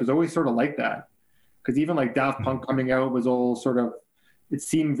music I liked was always sort of like that, because even like Daft Punk coming out was all sort of, it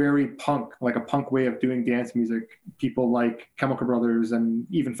seemed very punk, like a punk way of doing dance music. People like Chemical Brothers and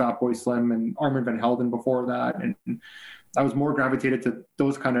even Fatboy Slim and Armand Van Helden before that, and I was more gravitated to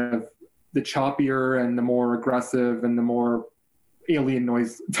those kind of, the choppier and the more aggressive and the more alien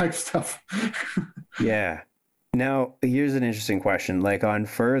noise type stuff. Yeah. Now here's an interesting question. Like on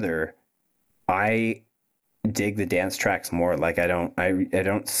Further, I dig the dance tracks more. Like I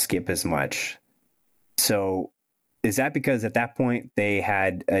don't skip as much. So is that because at that point they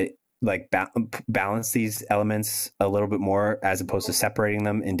had balance these elements a little bit more as opposed to separating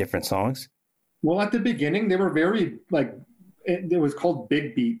them in different songs? Well, at the beginning they were very like, it was called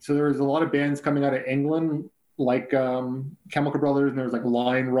big beat. So there was a lot of bands coming out of England, like Chemical Brothers, and there was like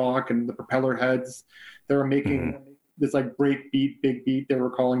Lion Rock and the Propeller Heads. They were making this like break beat, big beat. They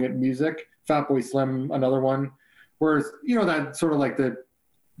were calling it music. Fatboy Slim, another one. Whereas, you know, that sort of like the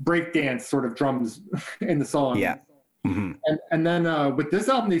break dance sort of drums in the song. Yeah. Mm-hmm. And then with this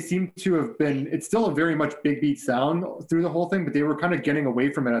album, they seem to have been, it's still a very much big beat sound through the whole thing, but they were kind of getting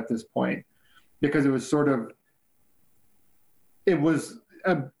away from it at this point, because it was sort of, it was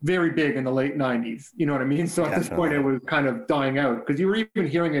very big in the late 90s. You know what I mean? So at this point, it was kind of dying out, because you were even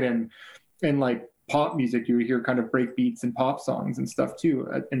hearing it in like pop music. You would hear kind of break beats and pop songs and stuff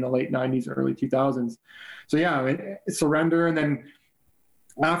too in the late 90s, early 2000s. So yeah, Surrender. And then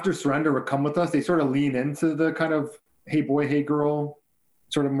after Surrender would Come With Us, they sort of lean into the kind of Hey Boy, Hey Girl,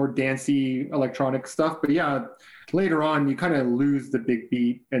 sort of more dancey electronic stuff. But yeah, later on, you kind of lose the big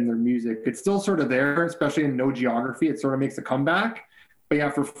beat in their music. It's still sort of there, especially in No Geography. It sort of makes a comeback. But yeah,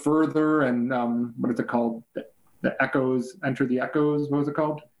 for Further and what is it called? The Echoes, Enter the Echoes. What was it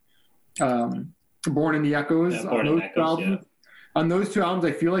called? Born in the Echoes. Yeah, Born in the Echoes, yeah. On those two albums,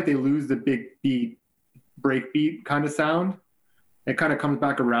 I feel like they lose the big beat, break beat kind of sound. It kind of comes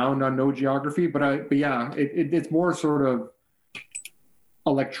back around on No Geography. But yeah, it's more sort of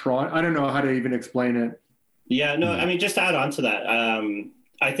electronic. I don't know how to even explain it. Yeah, no, I mean, just to add on to that,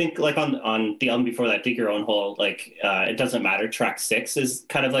 I think like on the album before that, Dig Your Own Hole, like It Doesn't Matter, track 6 is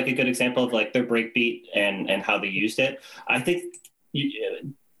kind of like a good example of like their breakbeat and how they used it. I think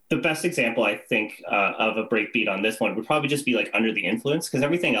the best example, I think, of a breakbeat on this one would probably just be like Under the Influence, because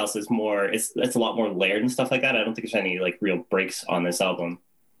everything else is more, it's a lot more layered and stuff like that. I don't think there's any like real breaks on this album.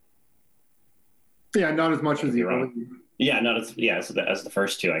 Yeah, not as much as the early. Yeah, not as as the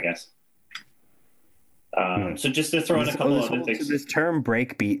first two, I guess. So just to throw in a couple other things. So this term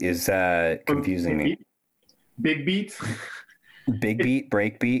breakbeat is confusing me. Big beat. Big beat,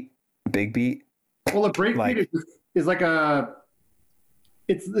 breakbeat, big beat. Well, a breakbeat is like a.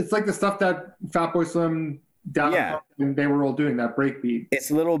 It's like the stuff that Fatboy Slim, and they were all doing, that breakbeat. It's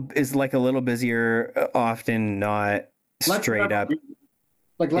like a little busier, often not straight up.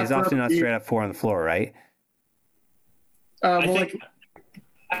 It's often not straight up 4 on the floor, right?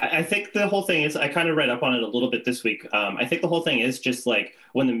 I think the whole thing is, I kind of read up on it a little bit this week. I think the whole thing is just like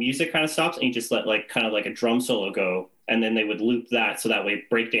when the music kind of stops and you just let like kind of like a drum solo go, and then they would loop that so that way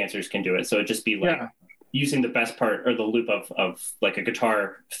breakdancers can do it. So it'd just be like using the best part or the loop of like a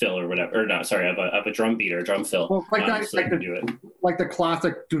guitar fill or whatever, or not, sorry, of a drum beat or a drum fill. Well, like that, so like the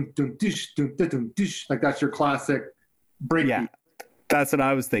classic dun dun dish dun dun dun dish, like that's your classic breakbeat. Yeah, that's what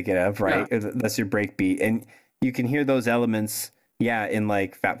I was thinking of, right? Yeah. That's your breakbeat, and you can hear those elements. Yeah, in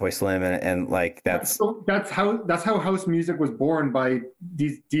like Fatboy Slim and like that's how house music was born. By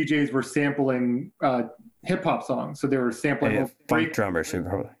these DJs were sampling hip hop songs, so they were sampling funk drummers,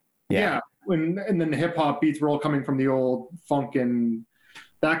 probably. Yeah, and then the hip hop beats were all coming from the old funk and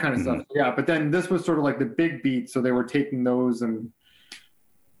that kind of stuff. Yeah, but then this was sort of like the big beat, so they were taking those and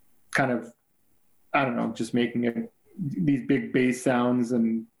kind of, I don't know, just making it these big bass sounds.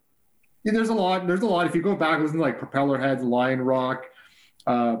 And yeah, there's a lot. If you go back, listen to like Propellerheads, Lion Rock,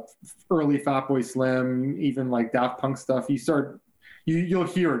 early Fatboy Slim, even like Daft Punk stuff. You'll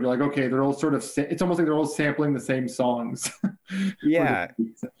hear it. You're like, okay, they're all sort of. It's almost like they're all sampling the same songs. Yeah,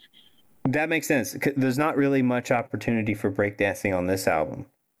 that makes sense. There's not really much opportunity for breakdancing on this album.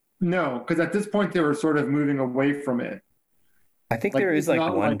 No, because at this point they were sort of moving away from it. I think there is like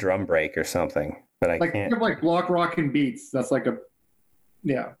one drum break or something, but I can't. Think of like block rock and beats. That's like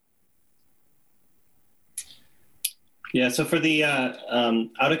Yeah, so for the Out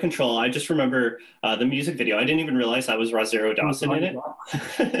of Control, I just remember the music video. I didn't even realize that was Rosario Dawson in it.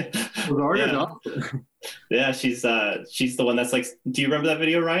 Dawson. Yeah, she's the one that's like. Do you remember that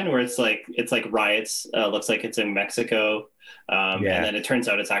video, Ryan? Where it's like riots. Looks like it's in Mexico, and then it turns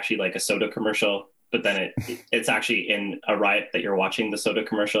out it's actually like a soda commercial. But then it's actually in a riot that you're watching the soda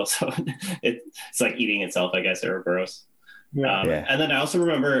commercial. So it's like eating itself, I guess, or gross. And then I also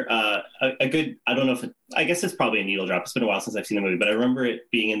remember a good, I don't know if I guess it's probably a needle drop. It's been a while since I've seen the movie, but I remember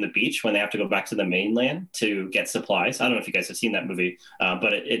it being in the beach when they have to go back to the mainland to get supplies. I don't know if you guys have seen that movie,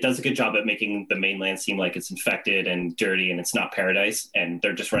 but it does a good job at making the mainland seem like it's infected and dirty and it's not paradise. And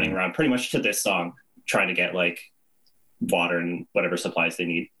they're just running around pretty much to this song, trying to get like water and whatever supplies they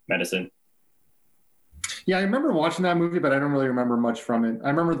need, medicine. Yeah, I remember watching that movie, but I don't really remember much from it. I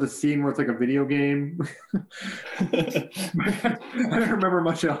remember the scene where it's like a video game. I don't remember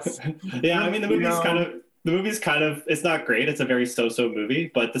much else. Yeah, I mean the movie's kind of it's not great. It's a very so-so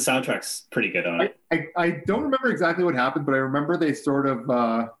movie, but the soundtrack's pretty good on it. I don't remember exactly what happened, but I remember they sort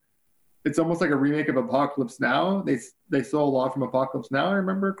of it's almost like a remake of Apocalypse Now. They stole a lot from Apocalypse Now. If I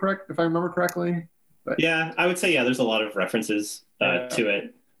remember correctly. But, yeah, I would say there's a lot of references to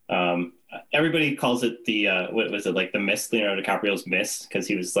it. Everybody calls it the what was it, like the Mist, Leonardo DiCaprio's Mist, because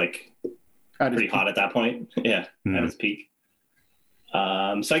he was like pretty hot at that point. Yeah, at his peak.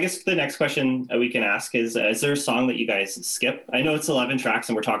 So I guess the next question we can ask is there a song that you guys skip? I know it's 11 tracks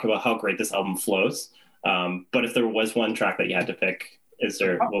and we're talking about how great this album flows. But if there was one track that you had to pick,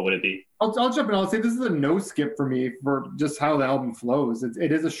 what would it be? I'll jump in. I'll say this is a no skip for me for just how the album flows.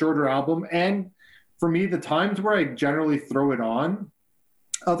 It is a shorter album. And for me, the times where I generally throw it on,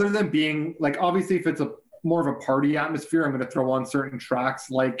 other than being like, obviously if it's a more of a party atmosphere, I'm going to throw on certain tracks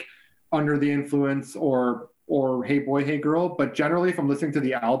like Under the Influence or Hey Boy, Hey Girl. But generally if I'm listening to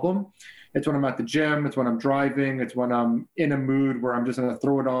the album, it's when I'm at the gym, it's when I'm driving, it's when I'm in a mood where I'm just going to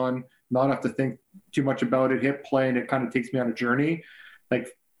throw it on, not have to think too much about it, hit play, and it kind of takes me on a journey. Like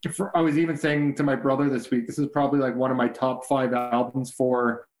I was even saying to my brother this week, this is probably like one of my top 5 albums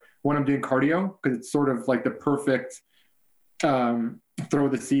for when I'm doing cardio, because it's sort of like the perfect throw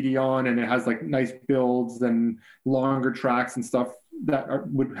the CD on, and it has like nice builds and longer tracks and stuff that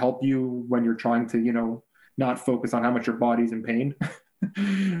would help you when you're trying to, not focus on how much your body's in pain.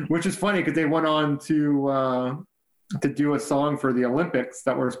 Which is funny because they went on to do a song for the Olympics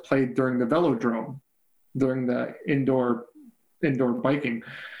that was played during the velodrome, during the indoor biking.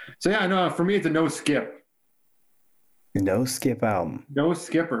 So yeah, no, for me it's a no skip. No skip album. No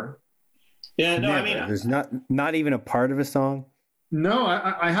skipper. Yeah, no, Never. I mean, there's not even a part of a song. No,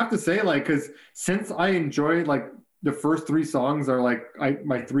 I have to say, like, because since I enjoyed, like, the first 3 songs are like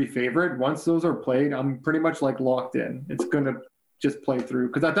my 3 favorite. Once those are played, I'm pretty much like locked in. It's gonna just play through,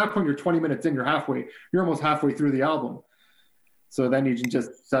 because at that point you're 20 minutes in, you're almost halfway through the album. So then you can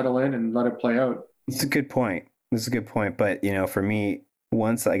just settle in and let it play out. It's a good point. But you know, for me,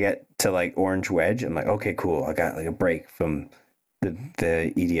 once I get to like Orange Wedge, I'm like, okay, cool. I got like a break from the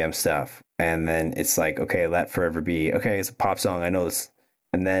EDM stuff, and then it's like, okay, Let Forever Be. Okay, it's a pop song. I know this.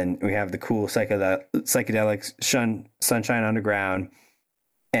 And then we have the cool psychedelic Sunshine Underground,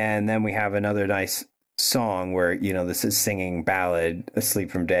 and then we have another nice song where, you know, this is singing ballad, Asleep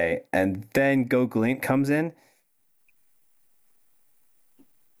from Day, and then Go Glint comes in.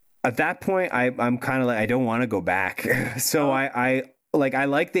 At that point, I'm kind of like, I don't want to go back. So I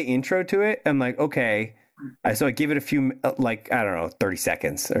like the intro to it. I'm like, okay. So I give it a few, like, I don't know, 30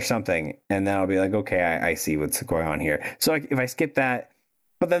 seconds or something. And then I'll be like, okay, I see what's going on here. So if I skip that,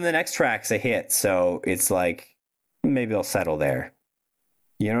 but then the next track's a hit. So it's like, maybe I'll settle there.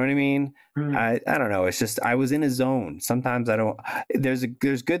 You know what I mean? I don't know. It's just, I was in a zone. Sometimes I don't, there's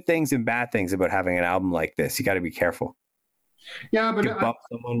good things and bad things about having an album like this. You got to be careful. Yeah, but you bump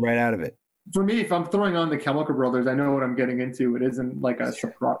someone right out of it. For me, if I'm throwing on the Chemical Brothers, I know what I'm getting into. It isn't like a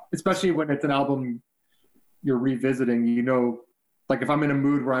surprise, especially when it's an album you're revisiting. You know, like if I'm in a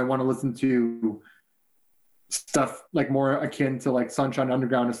mood where I want to listen to stuff like more akin to like Sunshine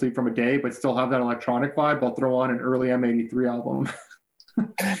Underground, Asleep from a Day, but still have that electronic vibe, I'll throw on an early M83 album.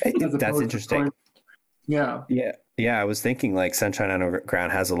 That's interesting. Yeah. I was thinking like Sunshine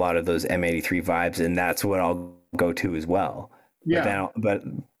Underground has a lot of those M83 vibes, and that's what I'll go to as well. Yeah. But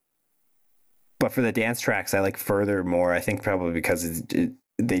for the dance tracks, I like Furthermore. I think probably because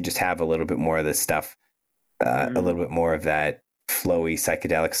they just have a little bit more of this stuff, a little bit more of that flowy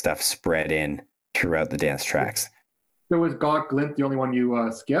psychedelic stuff spread in throughout the dance tracks. So was Go Glint the only one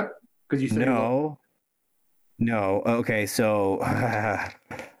you skipped? Because you said no. Okay, so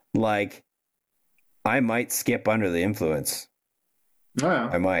like I might skip Under the Influence. Oh, yeah.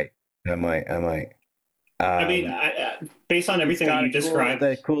 I might. I mean, based on everything that you described,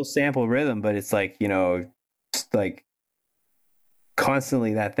 the cool sample rhythm, but it's like, you know, just like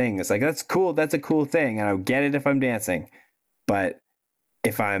constantly that thing. It's like, that's cool. That's a cool thing. And I'll get it if I'm dancing. But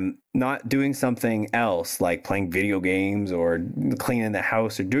if I'm not doing something else, like playing video games or cleaning the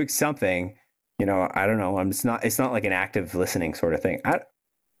house or doing something, you know, I don't know. It's not like an active listening sort of thing. I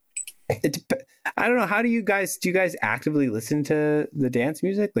don't know. Do you guys actively listen to the dance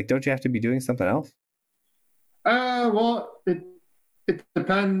music? Like, don't you have to be doing something else? Well, it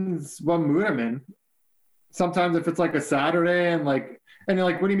depends what mood I'm in. Sometimes if it's like a Saturday and like,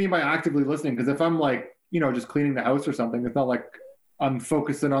 what do you mean by actively listening? Because if I'm like, you know, just cleaning the house or something, it's not like I'm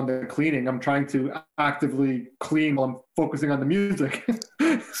focusing on the cleaning. I'm trying to actively clean while I'm focusing on the music.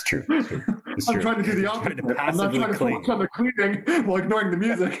 It's true. I'm trying to do the opposite. I'm not trying to focus on the cleaning while ignoring the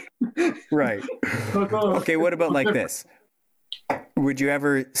music. Right. Okay, what about like this? Would you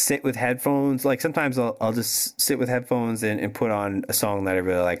ever sit with headphones? Like sometimes I'll just sit with headphones and put on a song that I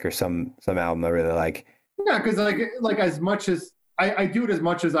really like or some album I really like. Yeah, because like as much as I do it as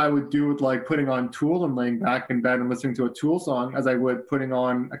much as I would do with like putting on Tool and laying back in bed and listening to a Tool song as I would putting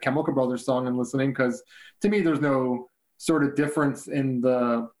on a Chemical Brothers song and listening, because to me there's no sort of difference in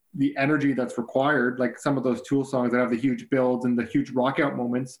the energy that's required. Like some of those Tool songs that have the huge builds and the huge rock out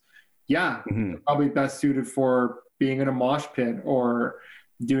moments, probably best suited for being in a mosh pit or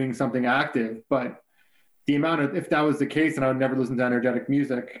doing something active. But the amount of, if that was the case, then I would never listen to energetic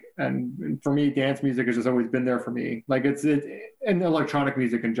music. And for me, dance music has just always been there for me. Like and electronic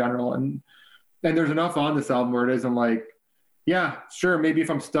music in general. And there's enough on this album where it isn't like, yeah, sure, maybe if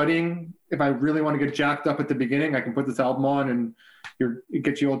I'm studying, if I really want to get jacked up at the beginning, I can put this album on and it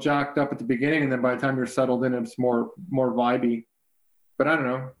gets you all jacked up at the beginning. And then by the time you're settled in, it's more vibey. But I don't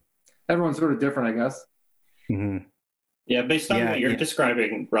know. Everyone's sort of different, I guess. Mm-hmm. Yeah, based on what you're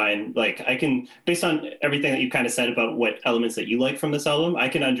describing, Ryan, like based on everything that you kind of said about what elements that you like from this album, I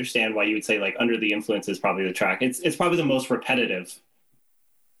can understand why you would say like Under the Influence is probably the track. It's probably the most repetitive.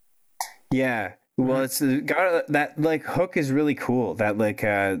 Yeah. Well, it's got that like hook is really cool. That like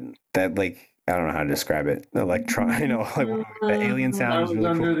I don't know how to describe it. Like the alien sound is really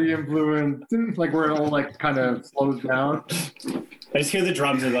under cool. The influence, like where it all like kind of slows down. I just hear the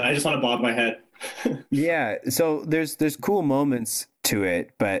drums and I just want to bob my head. Yeah, so there's cool moments to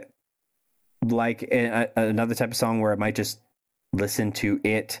it, but like another type of song where I might just listen to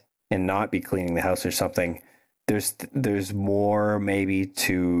it and not be cleaning the house or something. There's more maybe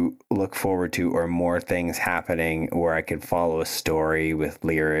to look forward to, or more things happening where I could follow a story with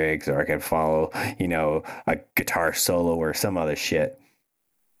lyrics, or I could follow, you know, a guitar solo or some other shit.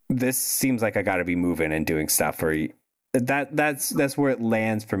 This seems like I got to be moving and doing stuff, or that's where it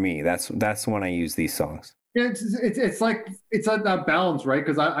lands for me. That's when I use these songs. It's like it's that balance, right?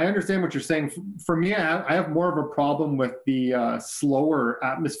 Because I understand what you're saying. For me, I have more of a problem with the slower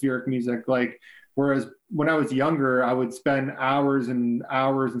atmospheric music. Like, whereas when I was younger, I would spend hours and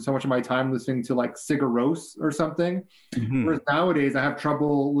hours and so much of my time listening to like Sigur Rós or something. Mm-hmm. Whereas nowadays, I have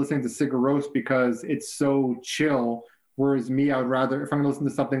trouble listening to Sigur Rós because it's so chill. Whereas me, I would rather, if I'm going to listen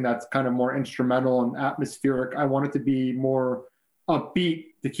to something that's kind of more instrumental and atmospheric, I want it to be more upbeat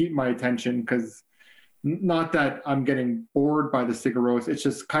to keep my attention. Because not that I'm getting bored by the Sigur Rós, it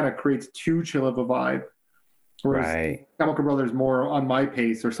just kind of creates too chill of a vibe. Whereas Right. Chemical Brothers more on my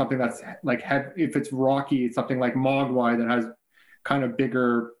pace, or something that's like if it's rocky, it's something like Mogwai that has kind of big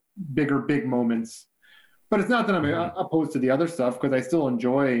moments. But it's not that I'm opposed to the other stuff, because I still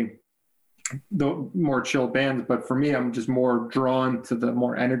enjoy the more chill bands. But for me, I'm just more drawn to the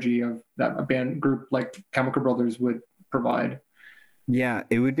more energy of that a band group like Chemical Brothers would provide. Yeah,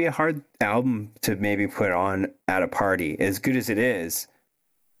 it would be a hard album to maybe put on at a party. As good as it is,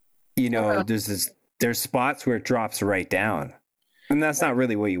 there's spots where it drops right down. And that's not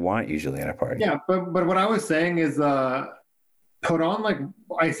really what you want usually at a party. Yeah, but what I was saying is put on, like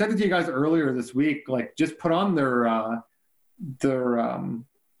I said it to you guys earlier this week, like just put on their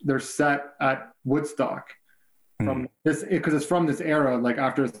set at Woodstock from this, because it's from this era, like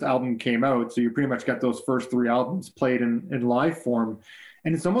after this album came out. So you pretty much got those first three albums played in live form.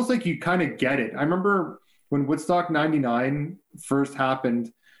 And it's almost like you kind of get it. I remember when Woodstock 99 first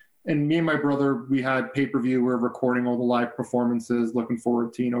happened, and me and my brother, we had pay-per-view, we were recording all the live performances, looking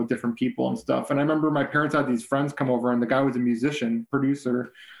forward to, different people and stuff. And I remember my parents had these friends come over, and the guy was a musician,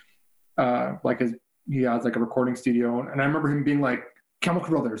 producer, he has like a recording studio. And I remember him being like, Chemical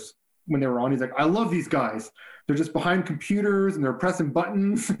Brothers, when they were on, he's like, I love these guys. They're just behind computers and they're pressing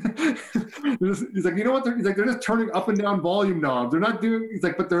buttons. He's like, you know what? He's like, they're just turning up and down volume knobs. They're not doing, he's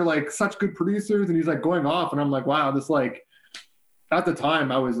like, but they're like such good producers. And he's like going off. And I'm like, wow, this like, at the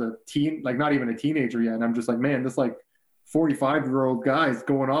time I was a teen, like not even a teenager yet. And I'm just like, man, this like 45-year-old guy's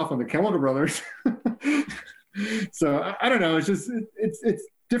going off on the Chemical Brothers. So I don't know. It's just, it's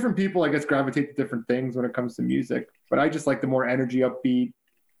different people, I guess, gravitate to different things when it comes to music. But I just like the more energy, upbeat.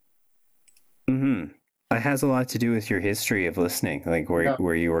 Mm-hmm. It has a lot to do with your history of listening, like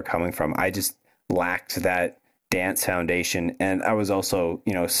where you were coming from. I just lacked that dance foundation. And I was also,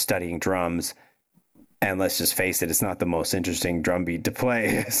 studying drums. And let's just face it, it's not the most interesting drum beat to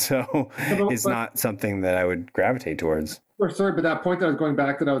play. So it's not something that I would gravitate towards. Sorry, but that point that I was going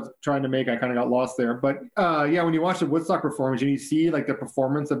back that I was trying to make, I kind of got lost there. But when you watch the Woodstock performance and you see like the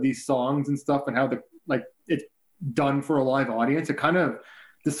performance of these songs and stuff and how it's done for a live audience,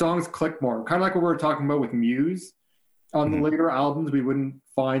 the songs click more. Kind of like what we were talking about with Muse. On the later albums, we wouldn't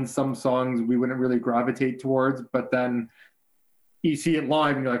find some songs we wouldn't really gravitate towards, but then you see it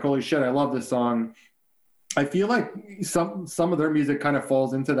live and you're like, holy shit, I love this song. I feel like some of their music kind of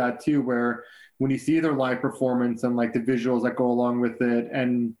falls into that too, where when you see their live performance and like the visuals that go along with it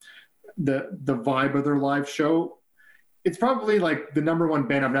and the vibe of their live show, it's probably like the number one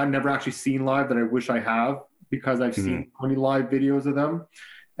band I've never actually seen live that I wish I have, because I've seen so many live videos of them,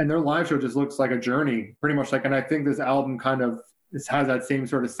 and their live show just looks like a journey, pretty much. Like, and I think this album kind of has that same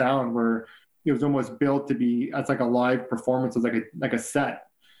sort of sound where it was almost built to be as like a live performance, as like a set.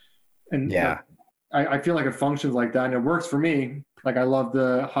 And yeah. I feel like it functions like that, and it works for me. Like, I love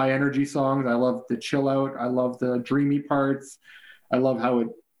the high energy songs. I love the chill out. I love the dreamy parts. I love how it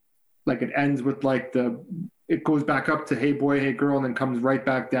ends with it goes back up to Hey Boy, Hey Girl, and then comes right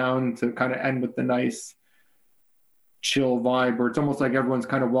back down to kind of end with the nice chill vibe, where it's almost like everyone's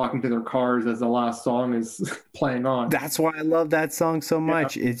kind of walking to their cars as the last song is playing on. That's why I love that song so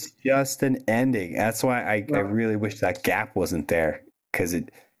much. Yeah. It's just an ending. That's why I really wish that gap wasn't there, because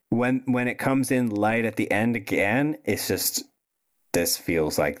when it comes in light at the end again, it's just, this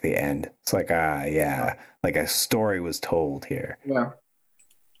feels like the end. It's like, like a story was told here. Yeah.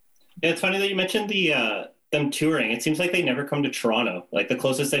 It's funny that you mentioned them touring. It seems like they never come to Toronto. Like, the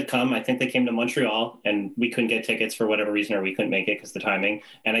closest they've come, I think they came to Montreal, and we couldn't get tickets for whatever reason, or we couldn't make it because the timing.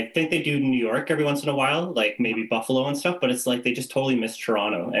 And I think they do New York every once in a while, like maybe Buffalo and stuff, but it's like they just totally miss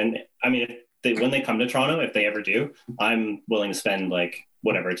Toronto. And I mean, when they come to Toronto, if they ever do, I'm willing to spend like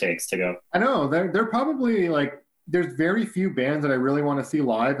whatever it takes to go. I know they're probably like, there's very few bands that I really want to see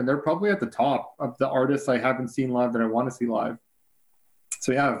live, and they're probably at the top of the artists I haven't seen live that I want to see live.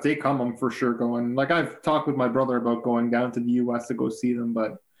 So yeah, if they come, I'm for sure going. Like, I've talked with my brother about going down to the US to go see them,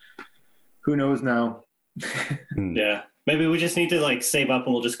 but who knows now? Yeah, maybe we just need to like save up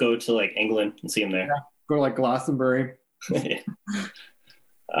and we'll just go to like England and see them there. Yeah. Go to like Glastonbury.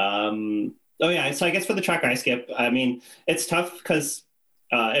 Oh yeah, so I guess for the track I skip, I mean, it's tough because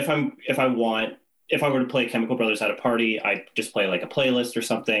if I want if I were to play Chemical Brothers at a party, I'd just play like a playlist or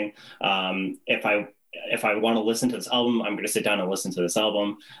something. If I want to listen to this album, I'm going to sit down and listen to this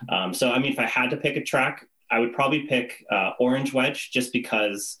album. So, I mean, if I had to pick a track, I would probably pick Orange Wedge, just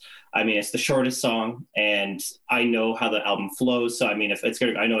because, I mean, it's the shortest song and I know how the album flows. So, I mean,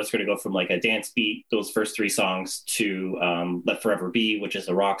 I know it's going to go from like a dance beat, those first three songs, to Let Forever Be, which is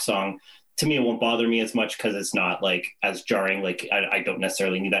a rock song. To me, it won't bother me as much because it's not like as jarring. Like I don't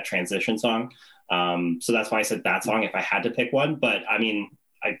necessarily need that transition song. So that's why I said that song if I had to pick one. But I mean,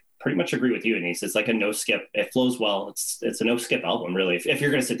 I pretty much agree with you, Anis. It's like a no skip. It flows well. It's a no skip album, really, if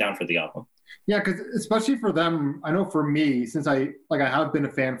you're going to sit down for the album. Yeah, because especially for them, I know for me, since I have been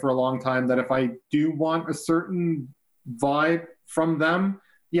a fan for a long time, that if I do want a certain vibe from them,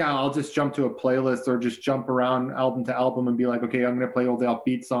 yeah, I'll just jump to a playlist or just jump around album to album and be like, okay, I'm going to play all the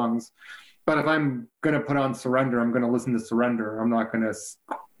upbeat songs. But if I'm going to put on Surrender, I'm going to listen to Surrender. I'm not going to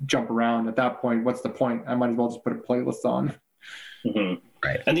jump around. At that point, what's the point? I might as well just put a playlist on. Mm-hmm.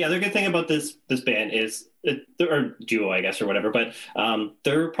 Right. And the other good thing about this band is, or duo, I guess, or whatever, but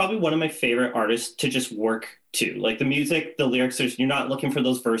they're probably one of my favorite artists to just work to. Like the music, the lyrics, you're not looking for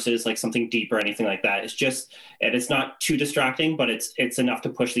those verses, like something deep or anything like that. It's just, and it's not too distracting, but it's enough to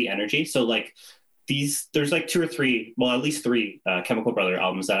push the energy. So like there's like two or three, well, at least three Chemical Brother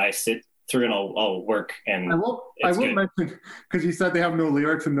albums that I sit through and I'll work. And I will mention, because you said they have no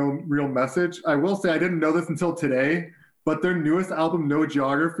lyrics and no real message. I will say I didn't know this until today, but their newest album, No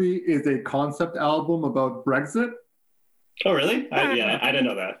Geography, is a concept album about Brexit. Oh, really? I didn't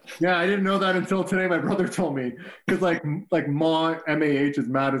know that. Yeah, I didn't know that until today. My brother told me, because like MAH is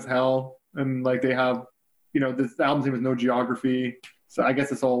mad as hell, and like they have, this album's name is No Geography, so I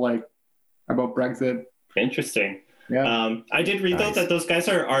guess it's all like about Brexit. Interesting. Yeah. I did read though that those guys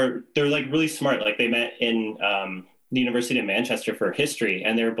are they're like really smart. Like they met in the University of Manchester for history,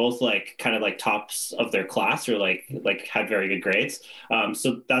 and they're both like kind of like tops of their class, or like had very good grades.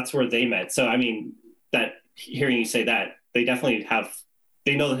 So that's where they met. So I mean, that hearing you say that, they definitely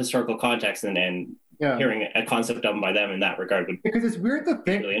they know the historical context, and hearing a concept album by them in that regard would, because it's weird to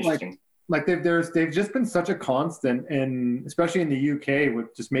think really interesting. Like they've just been such a constant, and especially in the UK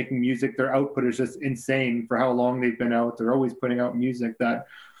with just making music, their output is just insane for how long they've been out. They're always putting out music that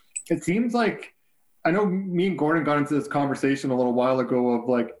it seems like, I know me and Gordon got into this conversation a little while ago of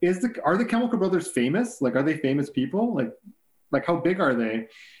like, are the Chemical Brothers famous? Like, are they famous people? Like how big are they?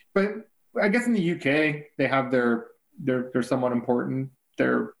 But I guess in the UK they have they're somewhat important. They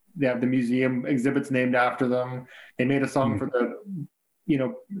have the museum exhibits named after them. They made a song for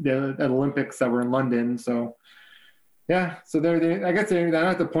the Olympics that were in London. So yeah, so I guess they're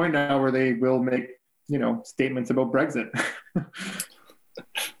at the point now where they will make statements about Brexit.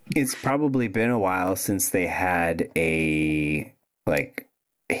 It's probably been a while since they had a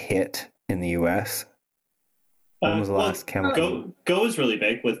hit in the US. When was the last Chemical? Go is really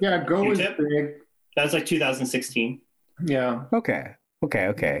big with Go is big. That was like 2016. Yeah. Okay.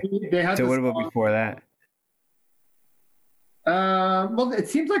 They had so what about before that? Well, it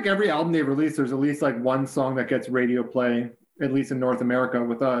seems like every album they release, there's at least like one song that gets radio play, at least in North America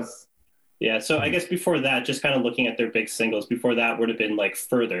with us. Yeah, so I guess before that, just kind of looking at their big singles, before that would have been like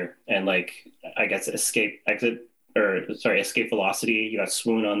Further and like, I guess Escape Velocity. You got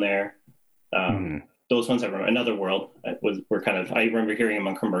Swoon on there. Those ones I remember. Another World I remember hearing them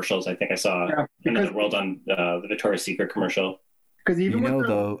on commercials. I think I saw Another World on the Victoria's Secret commercial. Because even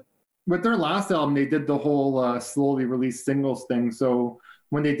with their last album, they did the whole slowly released singles thing. So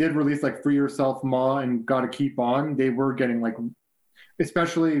when they did release like Free Yourself, Ma, and Gotta Keep On, they were getting like,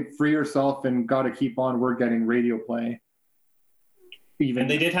 especially Free Yourself and Gotta Keep On, were getting radio play. And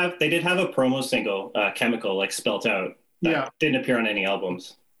they did have a promo single, Chemical, like spelt out. That didn't appear on any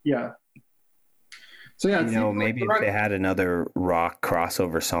albums. Yeah. So yeah, maybe if they had another rock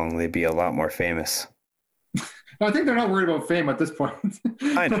crossover song, they'd be a lot more famous. I think they're not worried about fame at this point.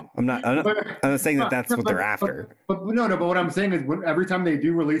 I know. I'm not saying that's what they're after. But what I'm saying is, every time they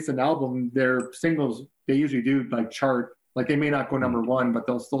do release an album, their singles, they usually do like chart. Like they may not go number one, but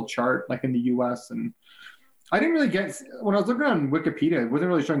they'll still chart like in the US. And I didn't really get, when I was looking on Wikipedia, it wasn't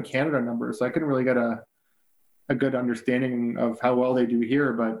really showing Canada numbers, so I couldn't really get a good understanding of how well they do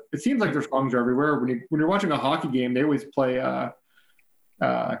here. But it seems like their songs are everywhere. When you're watching a hockey game, they always play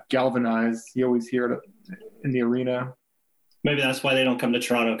Galvanize. You always hear it in the arena. Maybe that's why they don't come to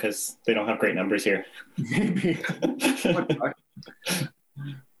Toronto, because they don't have great numbers here. Maybe.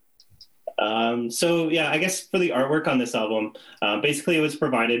 So yeah, I guess for the artwork on this album, basically it was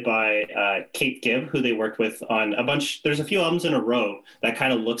provided by Kate Gibb, who they worked with on a bunch. There's a few albums in a row that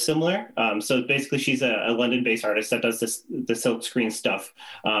kind of look similar. So basically, she's a London-based artist that does the silk screen stuff.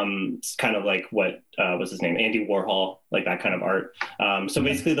 It's kind of like what was his name, Andy Warhol, like that kind of art. So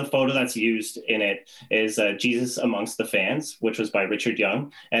basically, the photo that's used in it is Jesus Amongst the Fans, which was by Richard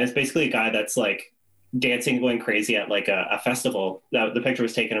Young, and it's basically a guy that's like dancing, going crazy at like a festival. The picture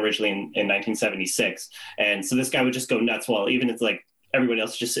was taken originally in 1976, and so this guy would just go nuts while even it's like everybody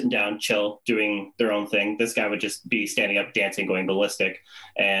else is just sitting down, chill, doing their own thing. This guy would just be standing up, dancing, going ballistic,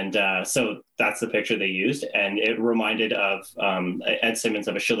 and so that's the picture they used, and it reminded of Ed Simmons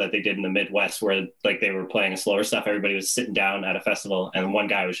of a show that they did in the Midwest where like they were playing a slower stuff. Everybody was sitting down at a festival, and one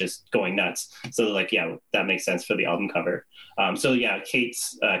guy was just going nuts. So like, yeah, that makes sense for the album cover. So yeah, Kate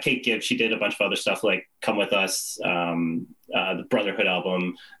Gibb, she did a bunch of other stuff like Come With Us, the Brotherhood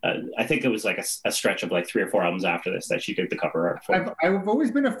album. I think it was like a stretch of like 3 or 4 albums after this that she did the cover art for. I've always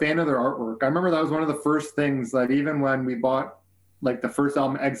been a fan of their artwork. I remember that was one of the first things that even when we bought like the first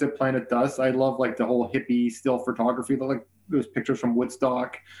album, Exit Planet Dust, I love like the whole hippie still photography, like those pictures from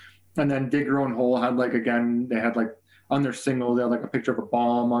Woodstock. And then Dig Your Own Hole had like, again, they had like on their single, they had like a picture of a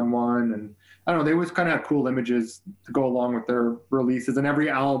bomb on one. And I don't know, they always kind of had cool images to go along with their releases. And every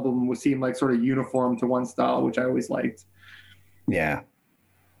album would seem like sort of uniform to one style, which I always liked. Yeah.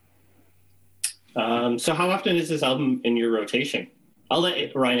 So how often is this album in your rotation? I'll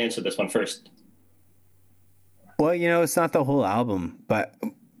let Ryan answer this one first. Well, you know, it's not the whole album, but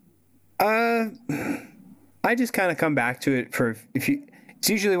I just kind of come back to it for it's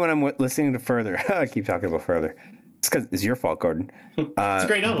usually when I'm listening to Further. I keep talking about Further. It's because it's your fault, Gordon. It's a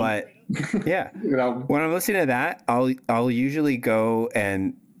great album. But yeah, when I'm listening to that, I'll usually go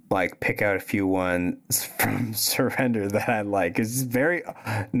and like pick out a few ones from Surrender that I like. It's very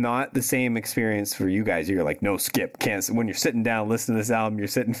not the same experience for you guys. You're like, no skip, can't. When you're sitting down, listen to this album, you're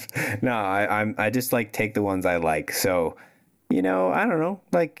sitting. No, I just like take the ones I like. So, you know, I don't know,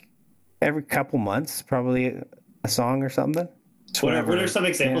 like every couple months, probably a song or something. What are some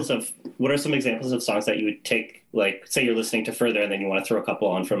examples of songs that you would take? Like, say you're listening to Further, and then you want to throw a couple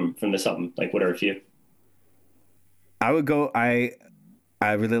on from this album. Like, what are a few? I would go. I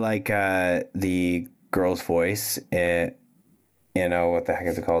really like the girl's voice. You know, what the heck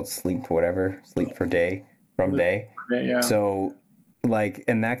is it called? Sleep for Day, from Day. Yeah. So, like,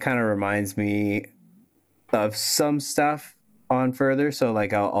 and that kind of reminds me of some stuff on Further. So,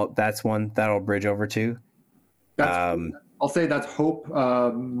 like, that's one that I'll bridge over to. I'll say that's Hope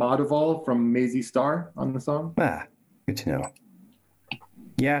Madival from Maisie Star on the song. Good to know.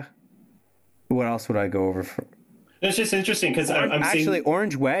 Yeah. What else would I go over for? It's just interesting because I'm actually seeing...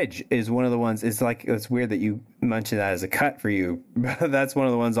 Orange Wedge is one of the ones. It's like, it's weird that you mentioned that as a cut for you. That's one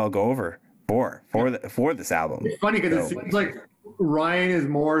of the ones I'll go over for this album. It's funny because it seems like Ryan is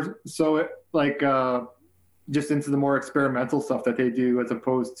more so like just into the more experimental stuff that they do as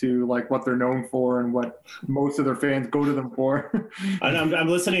opposed to like what they're known for and what most of their fans go to them for. I'm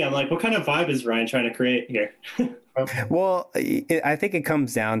listening. I'm like, what kind of vibe is Ryan trying to create here? Well, I think it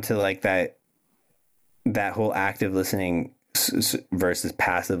comes down to like that whole active listening versus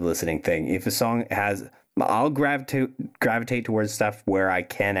passive listening thing. If a song has, I'll gravitate towards stuff where I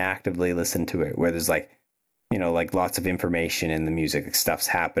can actively listen to it, where there's like, you know, like lots of information in the music, like stuff's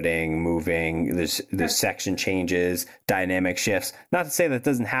happening, moving, there's section changes, dynamic shifts. Not to say that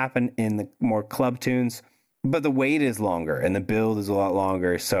doesn't happen in the more club tunes, but the wait is longer and the build is a lot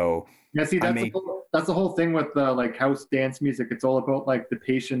longer. So yeah, see, that's the whole thing with like house dance music. It's all about like the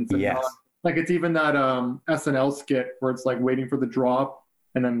patience. And yes. Like it's even that SNL skit where it's like waiting for the drop,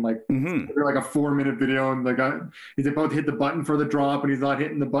 and then like like a 4-minute video, and the guy he's about to hit the button for the drop, and he's not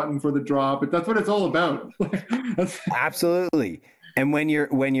hitting the button for the drop. But that's what it's all about. Absolutely. And when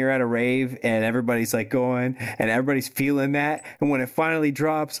you're at a rave and everybody's like going and everybody's feeling that, and when it finally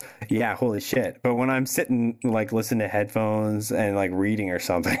drops, yeah, holy shit. But when I'm sitting like listening to headphones and like reading or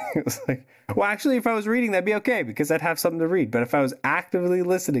something, it's like, well, actually, if I was reading, that'd be okay because I'd have something to read. But if I was actively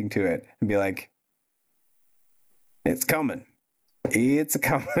listening to it, I'd be like, it's coming. It's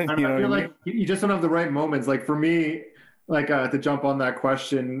coming. I feel like you just don't have the right moments. Like for me, like to jump on that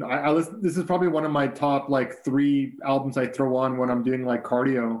question, I listen, this is probably one of my top like 3 albums I throw on when I'm doing like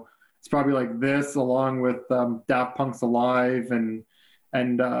cardio. It's probably like this, along with Daft Punk's Alive and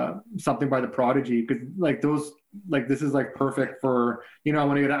Something by the Prodigy, because like those, like this is like perfect for, you know, I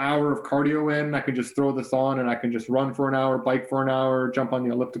want to get an hour of cardio in, I can just throw this on and I can just run for an hour, bike for an hour, jump on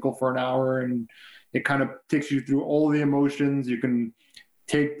the elliptical for an hour, and it kind of takes you through all the emotions. You can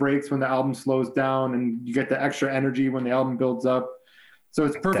take breaks when the album slows down, and you get the extra energy when the album builds up. So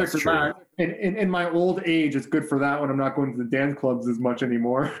it's perfect for that. in my old age, it's good for that when I'm not going to the dance clubs as much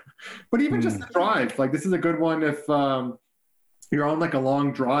anymore. But even just the drive, like this is a good one if you're on like a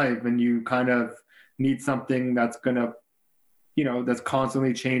long drive and you kind of need something that's gonna, that's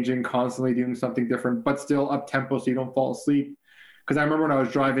constantly changing, constantly doing something different, but still up tempo so you don't fall asleep. Because I remember when I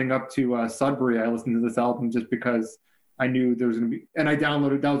was driving up to Sudbury, I listened to this album just because I knew there was going to be, and I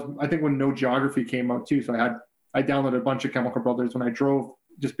downloaded, that was, I think when No Geography came out too. So I downloaded a bunch of Chemical Brothers when I drove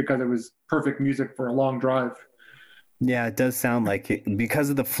just because it was perfect music for a long drive. Yeah, it does sound like it because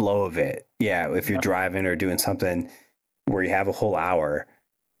of the flow of it. Yeah, if you're driving or doing something where you have a whole hour,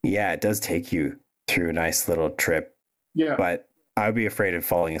 yeah, it does take you through a nice little trip. Yeah. But I would be afraid of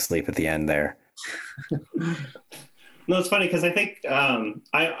falling asleep at the end there. No, it's funny because I think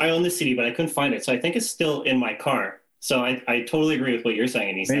I own the CD, but I couldn't find it. So I think it's still in my car. So I totally agree with what you're saying.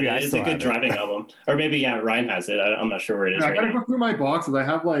 And he said it is a good driving album. Or maybe, Ryan has it. I'm not sure where it is. I got to go through my boxes. I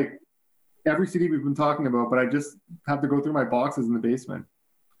have like every CD we've been talking about, but I just have to go through my boxes in the basement.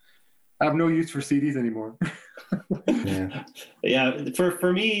 I have no use for CDs anymore. Yeah.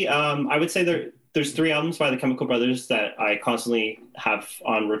 For me, I would say there's 3 albums by the Chemical Brothers that I constantly have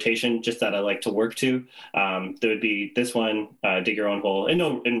on rotation, just that I like to work to. There would be this one, Dig Your Own Hole, in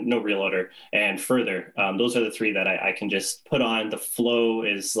no real order, and Further. Those are the 3 that I can just put on. The flow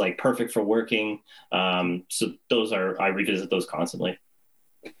is like perfect for working. So I revisit those constantly.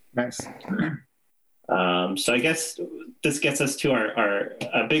 Nice. So I guess this gets us to our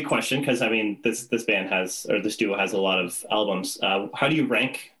big question, because I mean this band this duo has a lot of albums. How do you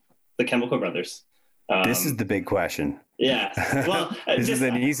rank the Chemical Brothers? This is the big question. Yeah. Well, this is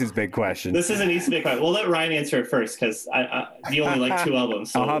Anis's big question. This is Anis's big question. We'll let Ryan answer it first, because you only like 2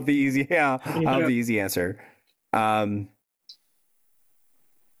 albums. So. I'll have the easy. Yeah, I'll have the easy answer. Like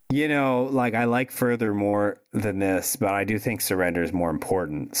I like Further more than this, but I do think Surrender is more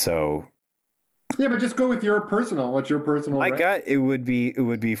important. So. Yeah, but just go with what's your personal? My gut, it would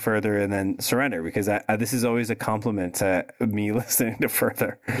be Further and then Surrender, because this is always a compliment to me listening to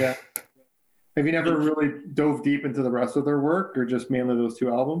Further. Yeah. Have you never really dove deep into the rest of their work, or just mainly those 2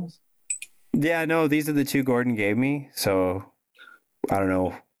 albums? Yeah, no, these are the 2 Gordon gave me, so I don't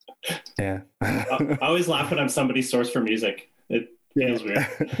know. Yeah. I always laugh when I'm somebody's source for music. It feels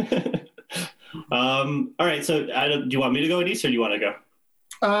weird. All right, so do you want me to go, Anis, or do you want to go?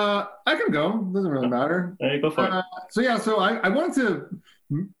 I can go. Doesn't really matter. All right, go for it. So I wanted to,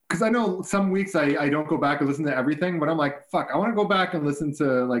 because I know some weeks I don't go back and listen to everything, but I'm like, fuck, I want to go back and listen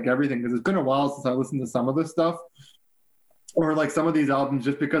to like everything, because it's been a while since I listened to some of this stuff, or like some of these albums,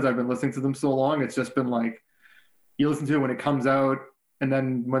 just because I've been listening to them so long. It's just been like, you listen to it when it comes out, and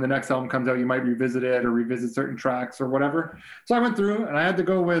then when the next album comes out, you might revisit it or revisit certain tracks or whatever. So I went through and I had to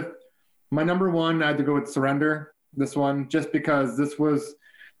go with my number 1. I had to go with Surrender, this one, just because this was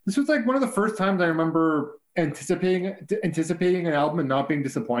like one of the first times I remember anticipating an album and not being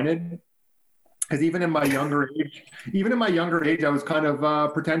disappointed. Because even in my younger age, I was kind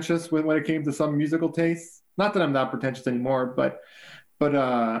of pretentious when it came to some musical tastes. Not that I'm not pretentious anymore, but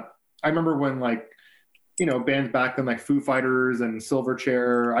I remember when bands back then like Foo Fighters and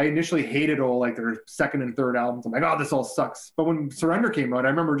Silverchair, I initially hated all like their second and third albums. I'm like, oh, this all sucks. But when Surrender came out, I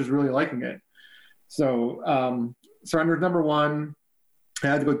remember just really liking it. So Surrender's number 1. I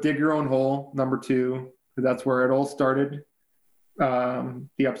had to go Dig Your Own Hole, number 2, because that's where it all started,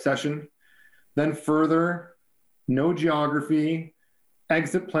 the obsession. Then Further, No Geography,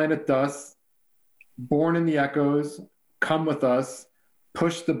 Exit Planet Dust, Born in the Echoes, Come With Us,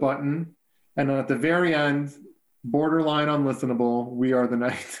 Push the Button, and then at the very end, borderline unlistenable, We Are the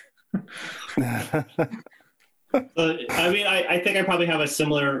Night. I think I probably have a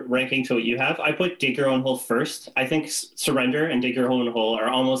similar ranking to what you have. I put Dig Your Own Hole first. I think Surrender and Dig Your Own Hole are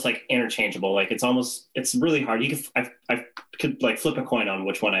almost like interchangeable. Like it's really hard. I could like flip a coin on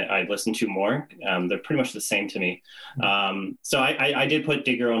which one I listen to more. They're pretty much the same to me. So I did put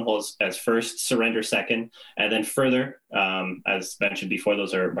Dig Your Own Hole as first, Surrender second, and then Further, as mentioned before.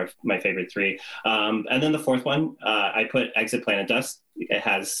 Those are my favorite 3. And then the 4th one, I put Exit Planet Dust. It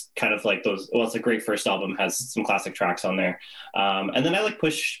has kind of like those. Well, it's a great first album. Has some classic tracks on there. And then I like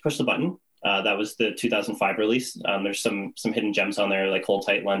Push the Button. That was the 2005 release. There's some hidden gems on there, like Hold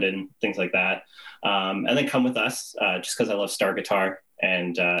Tight London, things like that. And then Come With Us, just because I love Star Guitar,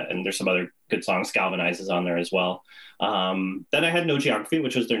 and there's some other good songs. Galvanize is on there as well. Then I had No Geography,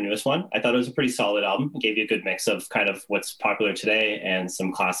 which was their newest one. I thought it was a pretty solid album. It gave you a good mix of kind of what's popular today and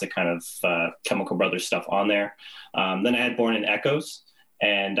some classic kind of Chemical Brothers stuff on there. Then I had Born in Echoes,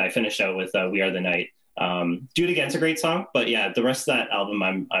 and I finished out with We Are the Night. Do It Again's a great song, but yeah, the rest of that album,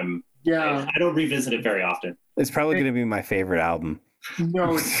 I don't revisit it very often. It's probably going to be my favorite album.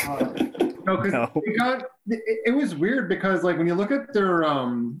 No, it's not. No, because No. it was weird because like when you look at their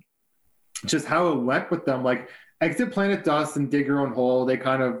just how it went with them, like Exit Planet Dust and Dig Your Own Hole, they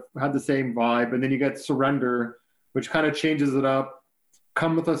kind of had the same vibe, and then you get Surrender, which kind of changes it up.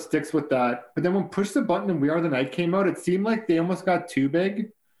 Come With Us sticks with that, but then when Push the Button and We Are the Night came out, it seemed like they almost got too big.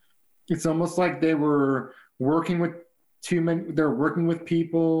 It's almost like they were working with too many. They're working with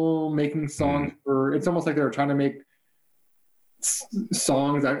people, making songs for. It's almost like they were trying to make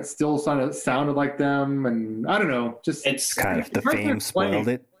songs that still sounded like them, and I don't know. Just It's Kind of the fame spoiled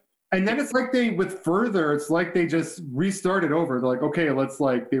it. and then it's like with Further, it's like they just restarted over. They're like, okay,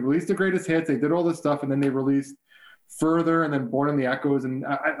 they released the greatest hits, they did all this stuff, and then they released Further and then Born in the Echoes. And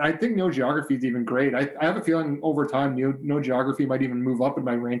I think No Geography is even great. I have a feeling over time, No Geography might even move up in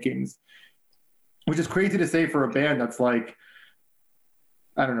my rankings, which is crazy to say for a band that's like,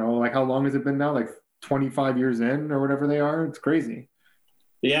 I don't know, like how long has it been now? Like 25 years in or whatever they are. It's crazy.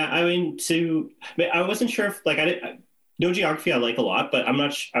 Yeah, I mean, I wasn't sure if No Geography I like a lot, but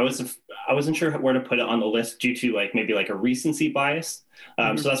I wasn't sure where to put it on the list due to like maybe like a recency bias.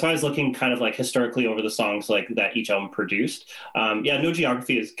 So that's why I was looking kind of like historically over the songs like that each album produced. No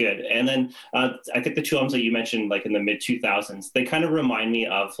Geography is good, and then I think the two albums that you mentioned like in the mid 2000s, they kind of remind me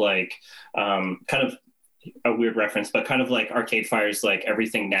of like kind of a weird reference, but kind of like Arcade Fire's like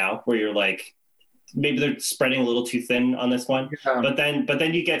Everything Now, where you're like, maybe they're spreading a little too thin on this one. Yeah. But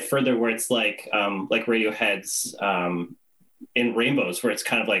then you get Further where it's like Radiohead's in Rainbows, where it's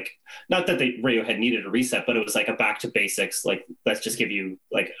kind of like, not that Radiohead needed a reset, but it was like a back to basics. Like, let's just give you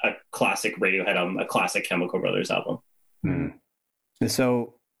like a classic Radiohead album, a classic Chemical Brothers album.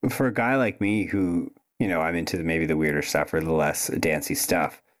 So for a guy like me who, I'm into maybe the weirder stuff or the less dancey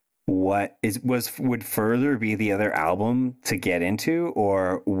stuff, would Further be the other album to get into,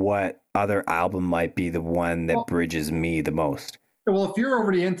 or what other album might be the one that bridges me the most? Well, if you're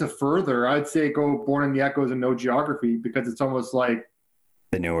already into Further, I'd say go Born in the Echoes and No Geography, because it's almost like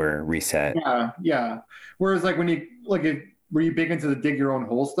the newer reset. Yeah. Whereas like were you big into the Dig Your Own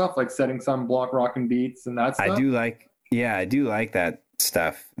Hole stuff, like Setting Sun, Block Rockin' Beats and that stuff? I do like that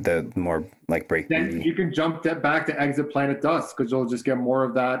stuff, the more like breakbeat. Then you can jump back to Exit Planet Dust, because you'll just get more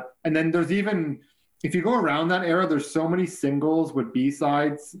of that. And then there's even, if you go around that era, there's so many singles with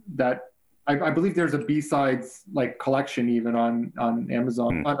B-sides that I believe there's a B-sides like collection even on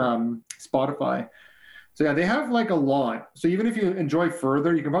Amazon, on Spotify. So yeah, they have like a lot. So even if you enjoy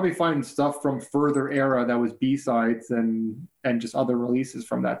Further, you can probably find stuff from Further era that was B-sides and just other releases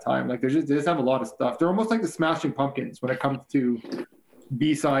from that time. Like they just have a lot of stuff. They're almost like the Smashing Pumpkins when it comes to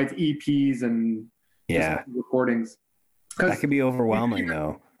B-sides, EPs, and recordings. That could be overwhelming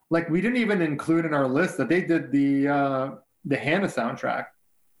though. Like we didn't even include in our list that they did the Hannah soundtrack,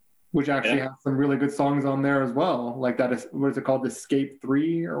 which actually has some really good songs on there as well. Like that is, what is it called? Escape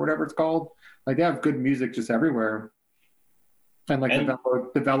 3 or whatever it's called. Like they have good music just everywhere. And like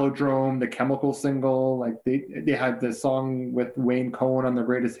the Velodrome, the Chemical single, like they had the song with Wayne Cohen on the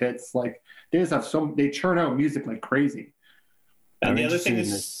greatest hits. Like they just have they churn out music like crazy. And the other thing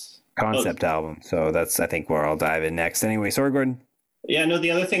is concept album. So that's, I think, where I'll dive in next. Anyway, sorry, Gordon. Yeah, no, the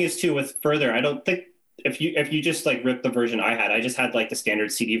other thing is too with Further, I don't think if you just like rip the version I just had like the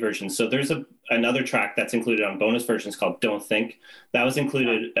standard CD version. So there's another track that's included on bonus versions called Don't Think. That was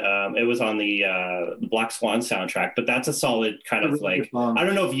included. It was on the Black Swan soundtrack, but that's a solid kind of like, I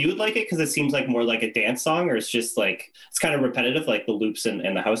don't know if you would like it because it seems like more like a dance song, or it's just like, it's kind of repetitive, like the loops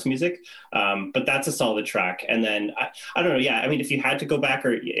and the house music. But that's a solid track. And then I don't know. Yeah. I mean, if you had to go back,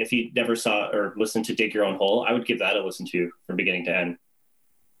 or if you never saw or listened to Dig Your Own Hole, I would give that a listen to from beginning to end.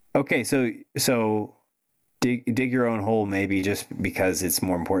 Okay. So Dig Your Own Hole, maybe just because it's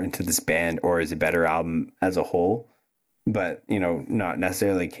more important to this band, or is a better album as a whole, but not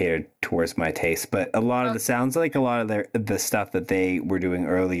necessarily catered towards my taste. But a lot of sounds like a lot of the stuff that they were doing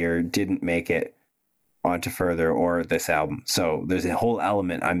earlier didn't make it onto Further or this album. So there's a whole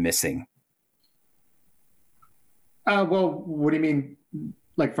element I'm missing. Well, what do you mean,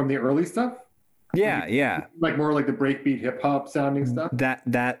 like from the early stuff? Yeah. Like more like the breakbeat hip hop sounding stuff.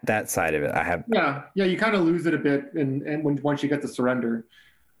 That side of it, I have. Yeah. You kind of lose it a bit, and once you get to Surrender,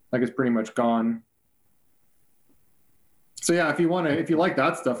 like it's pretty much gone. So yeah, if you like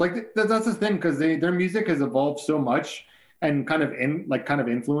that stuff, like that's the thing, because their music has evolved so much and kind of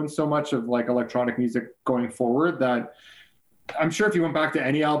influenced so much of like electronic music going forward, that I'm sure if you went back to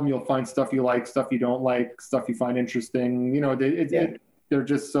any album, you'll find stuff you like, stuff you don't like, stuff you find interesting. They're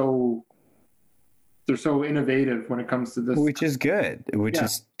just so. They're so innovative when it comes to this, which is good. Which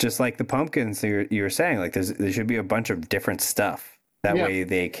is just like the Pumpkins you were saying. Like there should be a bunch of different stuff. That Yeah. way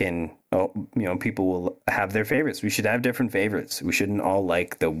they can, people will have their favorites. We should have different favorites. We shouldn't all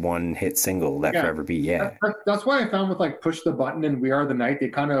like the one hit single, Let Yeah. Forever Be Yeah. That's why I found with like Push the Button and We Are the Night, they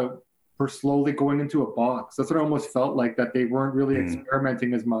kind of were slowly going into a box. That's what I almost felt like, that they weren't really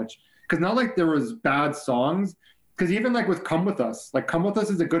experimenting as much. Because not like there was bad songs. Because even like with Come With Us, like Come With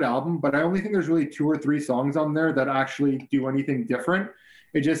Us is a good album, but I only think there's really 2 or 3 songs on there that actually do anything different.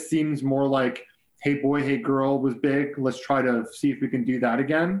 It just seems more like Hey Boy, Hey Girl was big. Let's try to see if we can do that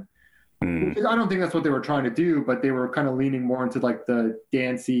again. I don't think that's what they were trying to do, but they were kind of leaning more into like the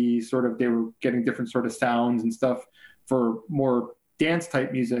dancey sort of, they were getting different sort of sounds and stuff for more dance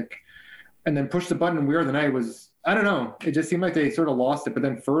type music. And then Push the Button and We Are the Night was, I don't know, it just seemed like they sort of lost it. But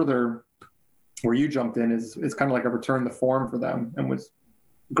then Further, where you jumped in, is kind of like a return to form for them, and was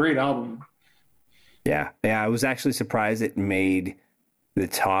a great album. Yeah. I was actually surprised it made the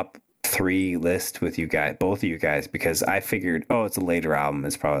top 3 list with you guys, both of you guys, because I figured, it's a later album.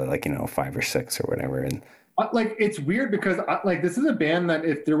 It's probably like 5 or 6 or whatever. And like, it's weird because like this is a band that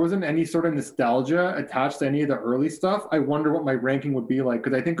if there wasn't any sort of nostalgia attached to any of the early stuff, I wonder what my ranking would be like,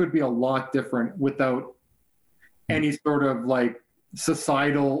 because I think it would be a lot different without any sort of like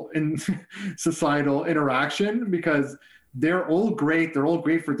societal interaction, because they're all great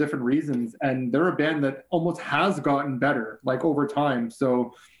for different reasons, and they're a band that almost has gotten better like over time.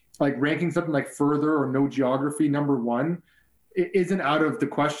 So like ranking something like Further or No Geography number 1, it isn't out of the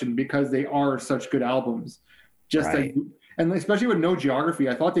question, because they are such good albums. Just right. And especially with No Geography,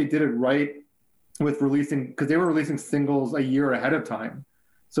 I thought they did it right with releasing, because they were releasing singles a year ahead of time.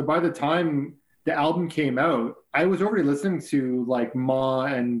 So by the time the album came out, I was already listening to like Ma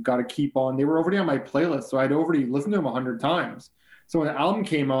and Gotta Keep On. They were already on my playlist, so I'd already listened to them 100 times. So when the album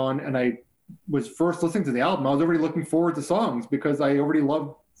came on and I was first listening to the album, I was already looking forward to songs, because I already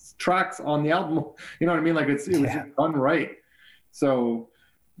loved tracks on the album. You know what I mean? Like it was done right. So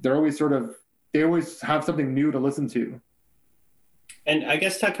they're always they always have something new to listen to. And I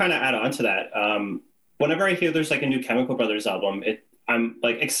guess to kind of add on to that, whenever I hear there's like a new Chemical Brothers album, I'm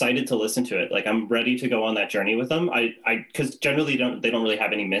like excited to listen to it. Like I'm ready to go on that journey with them. Because generally they don't really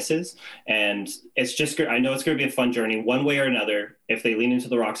have any misses, and it's just, I know it's going to be a fun journey one way or another. If they lean into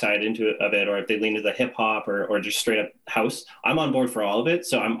the rock side of it, or if they lean into the hip hop or just straight up house, I'm on board for all of it.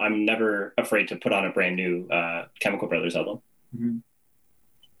 So I'm never afraid to put on a brand new Chemical Brothers album. Mm-hmm.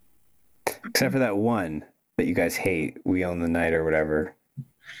 Except for that one that you guys hate, We Own the Night or whatever.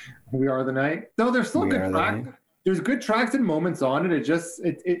 We Are the Night. No, there's still good tracks. There's good tracks and moments on it.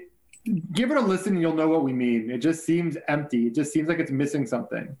 It give it a listen and you'll know what we mean. It just seems empty. It just seems like it's missing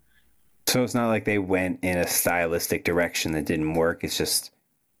something. So it's not like they went in a stylistic direction that didn't work. It's just...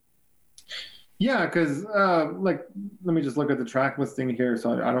 Yeah, because like, let me just look at the track listing here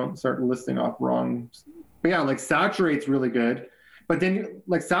so I don't start listing off wrong. But yeah, like Saturate's really good. But then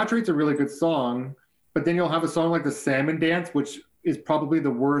like Saturate's a really good song. But then you'll have a song like The Salmon Dance, which is probably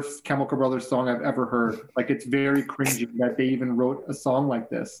the worst Chemical Brothers song I've ever heard. Like it's very cringy that they even wrote a song like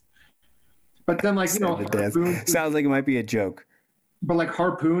this. But then like, sounds like it might be a joke. But like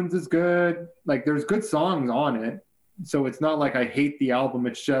Harpoons is good. Like there's good songs on it. So it's not like I hate the album.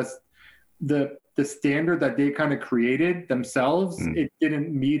 It's just the standard that they kind of created themselves, it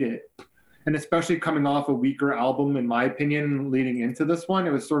didn't meet it. And especially coming off a weaker album, in my opinion, leading into this one,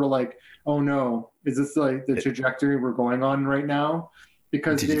 it was sort of like, oh no, is this like the trajectory we're going on right now?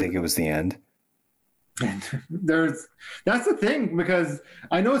 Because did you think it was the end? That's the thing, because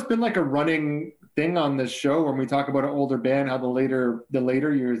I know it's been like a running thing on this show when we talk about an older band, how the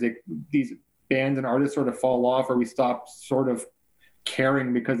later years, these bands and artists sort of fall off, or we stop sort of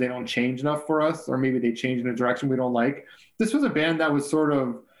caring because they don't change enough for us, or maybe they change in a direction we don't like. This was a band that was sort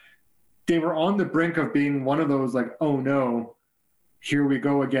of, they were on the brink of being one of those like, oh no, here we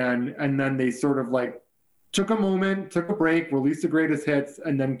go again. And then they sort of like took a moment, took a break, released the greatest hits,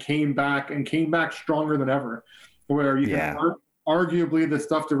 and then came back stronger than ever. Where you can arguably the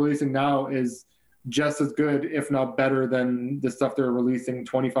stuff they're releasing now is just as good, if not better, than the stuff they were releasing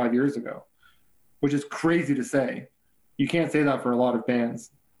 25 years ago, which is crazy to say. You can't say that for a lot of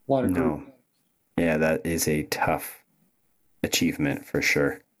bands, a lot of groups. Yeah, that is a tough achievement for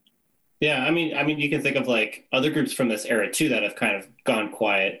sure. Yeah, I mean, you can think of like other groups from this era too that have kind of gone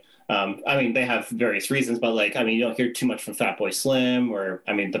quiet. I mean, they have various reasons, but like, I mean, you don't hear too much from Fatboy Slim, or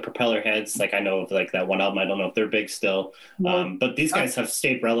I mean, the Propeller Heads. Like, I know of like that one album. I don't know if they're big still, but these guys have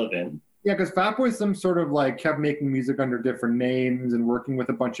stayed relevant. Yeah, because Fatboy Slim sort of like kept making music under different names and working with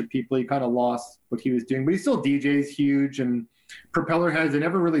a bunch of people. He kind of lost what he was doing, but he still DJs huge. And Propeller Heads, they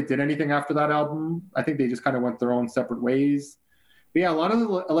never really did anything after that album. I think they just kind of went their own separate ways. But yeah, a lot of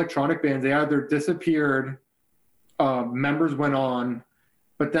the electronic bands, they either disappeared members went on,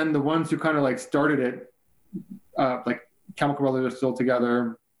 but then the ones who kind of like started it, like Chemical Brothers are still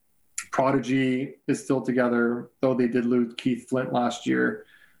together. Prodigy is still together, though they did lose Keith Flint last year.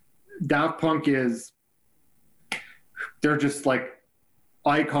 Daft Punk they're just like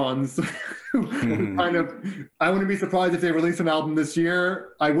icons. Kind of, I wouldn't be surprised if they release an album this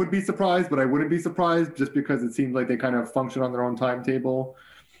year. I would be surprised, but I wouldn't be surprised just because it seems like they kind of function on their own timetable.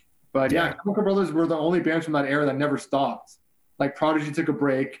 But yeah, Chemical Brothers were the only bands from that era that never stopped. Like Prodigy took a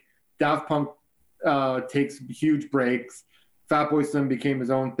break, Daft Punk takes huge breaks, Fatboy Slim became his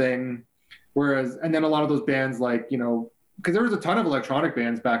own thing, and then a lot of those bands like, you know, because there was a ton of electronic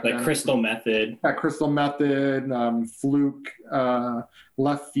bands back then. Like Crystal Method. Yeah, Crystal Method, Fluke,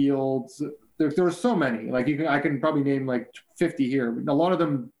 Left Fields. There were so many. Like I can probably name like 50 here. A lot of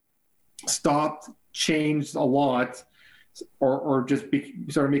them stopped, changed a lot, or just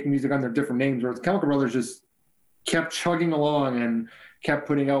started making music under different names. Whereas Chemical Brothers just kept chugging along and kept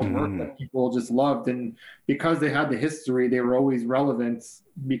putting out work that people just loved. And because they had the history, they were always relevant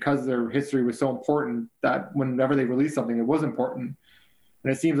because their history was so important that whenever they released something, it was important.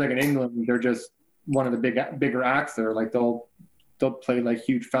 And it seems like in England, they're just one of the bigger acts there. Like they'll play like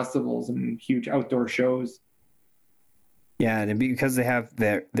huge festivals and huge outdoor shows. Yeah, and because they have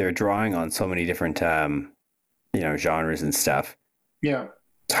they're drawing on so many different genres and stuff. Yeah.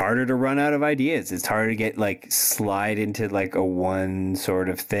 It's harder to run out of ideas. It's harder to get like slide into like a one sort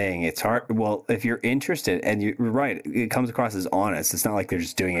of thing. It's hard. Well, if you're interested, and you're right, it comes across as honest. It's not like they're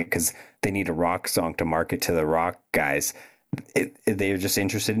just doing it because they need a rock song to market to the rock guys. They're just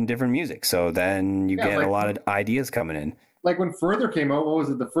interested in different music. So then you get a lot of ideas coming in. Like when Further came out, what was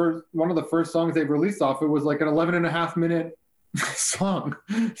it? One of the first songs they released off it was like an 11.5-minute song.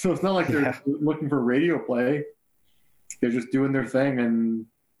 So it's not like they're looking for radio play. They're just doing their thing and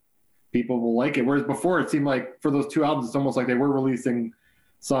people will like it. Whereas before it seemed like for those two albums, it's almost like they were releasing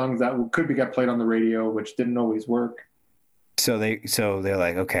songs that could get played on the radio, which didn't always work. So they're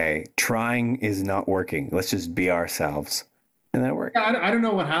like, okay, trying is not working. Let's just be ourselves. And that worked. Yeah, I don't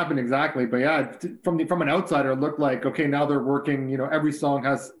know what happened exactly, but yeah, from an outsider, it looked like, okay, now they're working, you know, every song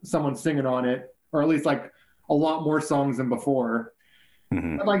has someone singing on it, or at least like a lot more songs than before.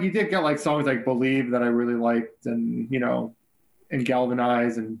 Mm-hmm. But like you did get like songs like Believe that I really liked, and, you know, and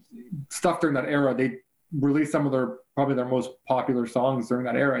Galvanize and stuff during that era. They released some of probably their most popular songs during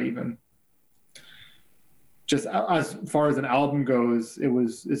that era, even. Just as far as an album goes,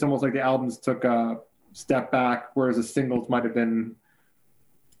 it's almost like the albums took a step back, whereas the singles might have been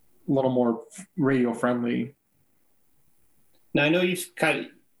a little more radio friendly. Now I know you've kind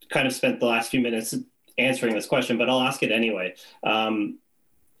of spent the last few minutes answering this question, but I'll ask it anyway.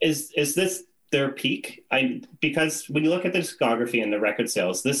 Is this their peak? Because when you look at the discography and the record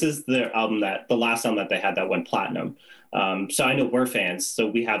sales, this is the last album that they had that went platinum. So I know we're fans, so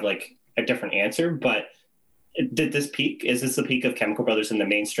we have like a different answer, but did this peak? Is this the peak of Chemical Brothers in the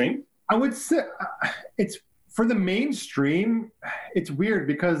mainstream? I would say it's for the mainstream. It's weird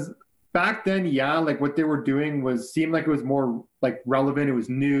because back then, like what they were doing seemed like it was more like relevant. It was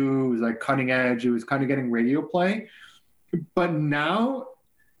new. It was like cutting edge. It was kind of getting radio play. But now,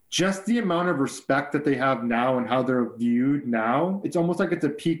 just the amount of respect that they have now and how they're viewed now, it's almost like it's a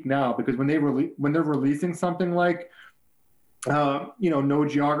peak now, because when they're releasing something like No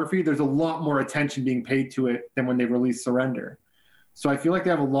Geography, there's a lot more attention being paid to it than when they released Surrender. So I feel like they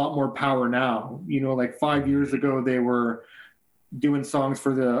have a lot more power now. You know, like 5 years ago, they were doing songs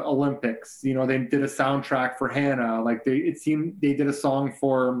for the Olympics. You know, they did a soundtrack for Hannah. Like it seemed they did a song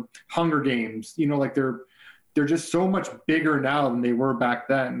for Hunger Games. You know, like they're just so much bigger now than they were back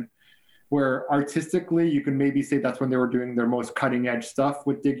then. Where artistically, you can maybe say that's when they were doing their most cutting edge stuff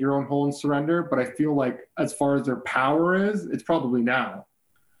with Dig Your Own Hole and Surrender. But I feel like as far as their power is, it's probably now.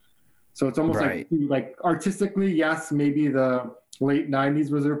 So it's almost like artistically, yes, maybe the late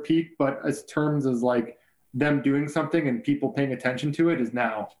 90s was their peak, but as terms as like them doing something and people paying attention to it is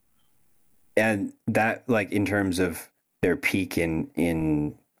now. And that, like, in terms of their peak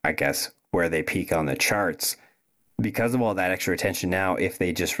in I guess where they peak on the charts, because of all that extra attention now, if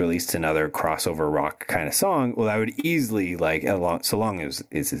they just released another crossover rock kind of song, well, that would easily, like, so long as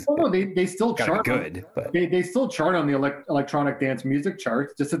it's they still chart good, but they still chart on the electronic dance music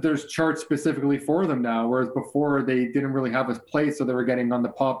charts, just that there's charts specifically for them now, whereas before they didn't really have a place, so they were getting on the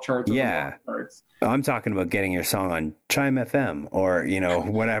pop charts. Yeah, the charts. I'm talking about getting your song on Chime FM or, you know,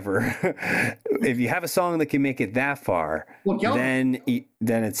 whatever. If you have a song that can make it that far, then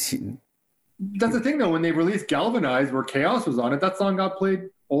it's. That's the thing, though. When they released Galvanize, where Chaos was on it, that song got played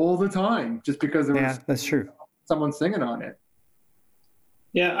all the time, just because there was that's true. Someone singing on it.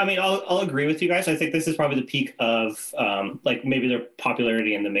 Yeah, I mean, I'll agree with you guys. I think this is probably the peak of like maybe their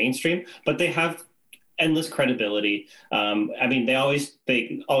popularity in the mainstream, but they have endless credibility. I mean, they always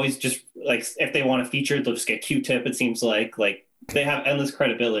just like if they want to feature, they'll just get Q-Tip. It seems like they have endless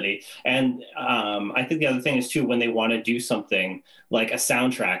credibility. And I think the other thing is too when they want to do something like a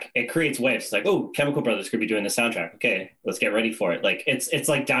soundtrack, it creates waves. It's like, oh, Chemical Brothers could be doing the soundtrack. Okay, let's get ready for it. Like it's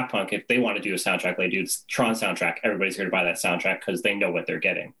like Daft Punk if they want to do a soundtrack, they do this Tron soundtrack. Everybody's going to buy that soundtrack because they know what they're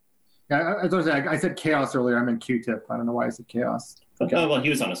getting. Yeah, I said chaos earlier. I meant Q-Tip. I don't know why I said chaos. Okay. Oh well, he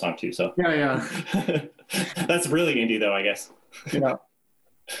was on a song too, so yeah. That's really indie though, I guess. Yeah.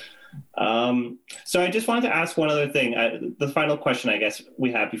 So I just wanted to ask one other thing. The final question I guess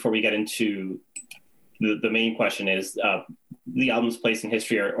we have before we get into the main question is the album's place in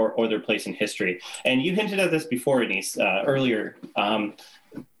history or their place in history. And you hinted at this before, Denise, earlier.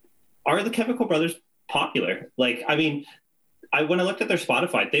 Are the Chemical Brothers popular? Like, I mean, when I looked at their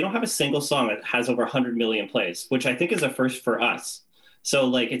Spotify, they don't have a single song that has over 100 million plays, which I think is a first for us. So,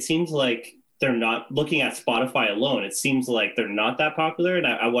 like, it seems like they're not looking at Spotify alone. It seems like they're not that popular, and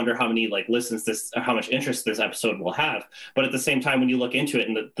I wonder how many like listens how much interest this episode will have. But at the same time, when you look into it,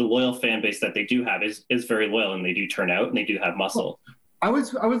 and the loyal fan base that they do have is very loyal, and they do turn out, and they do have muscle. I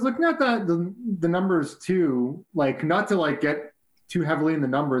was looking at the numbers too, like not to like get too heavily in the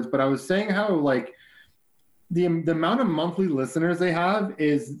numbers, but I was saying how like the amount of monthly listeners they have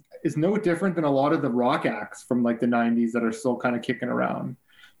is no different than a lot of the rock acts from like the 90s that are still kind of kicking around.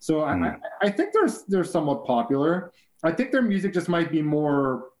 So I think they're somewhat popular. I think their music just might be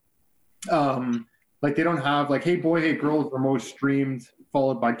more like they don't have like Hey Boy, Hey Girl is the most streamed,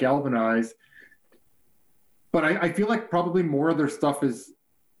 followed by Galvanize. But I feel like probably more of their stuff is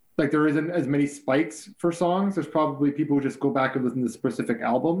like there isn't as many spikes for songs. There's probably people who just go back and listen to specific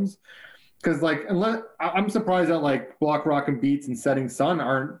albums. Because like I'm surprised that like Block Rockin' Beats and Setting Sun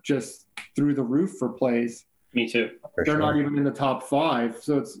aren't just through the roof for plays. Me too. They're not even in the top 5.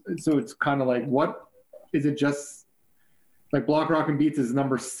 So it's kind of like, what is it? Just like Block Rockin' Beats is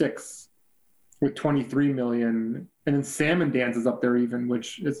number 6 with 23 million, and then Salmon Dance is up there even,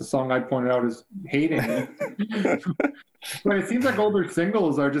 which is a song I pointed out as hating. But it seems like older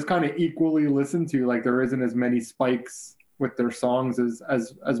singles are just kind of equally listened to. Like there isn't as many spikes with their songs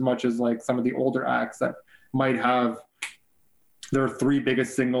as much as like some of the older acts that might have their 3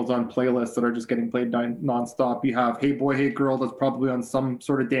 biggest singles on playlists that are just getting played nonstop. You have Hey Boy, Hey Girl that's probably on some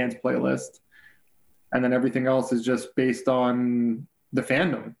sort of dance playlist. And then everything else is just based on the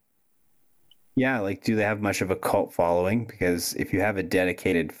fandom. Yeah, like do they have much of a cult following? Because if you have a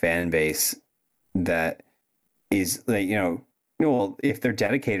dedicated fan base that is like, well, if they're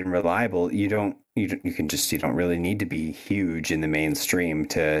dedicated and reliable, you don't really need to be huge in the mainstream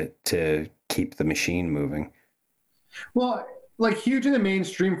to keep the machine moving. Well, like huge in the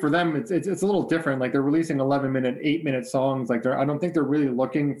mainstream for them, it's a little different. Like they're releasing 11-minute, 8-minute songs. Like I don't think they're really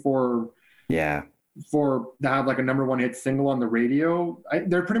looking for to have like a number 1 hit single on the radio.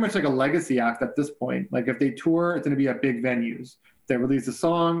 They're pretty much like a legacy act at this point. Like if they tour, it's going to be at big venues. If they release a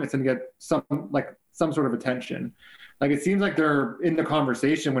song, it's going to get some sort of attention. Like it seems like they're in the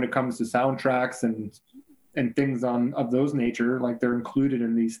conversation when it comes to soundtracks and things of those nature. Like they're included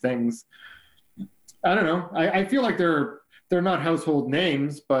in these things. I don't know. I feel like they're not household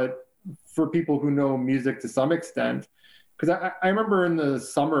names, but for people who know music to some extent, because I remember in the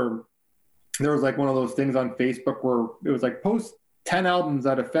summer, there was like one of those things on Facebook where it was like post 10 albums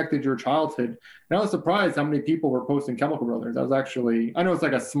that affected your childhood. And I was surprised how many people were posting Chemical Brothers. I know it's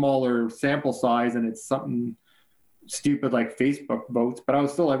like a smaller sample size and it's something stupid like Facebook votes, but I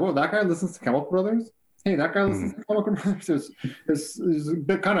was still like, whoa, that guy listens to Chemical Brothers? Hey, that guy listens to Chemical Brothers? It's a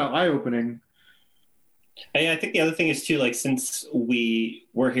bit kind of eye-opening. And I think the other thing is too, like, since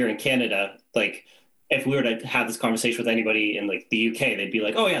we're here in Canada, like, if we were to have this conversation with anybody in like the UK, they'd be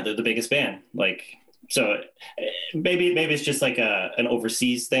like, "Oh yeah, they're the biggest band." Like, so maybe it's just like an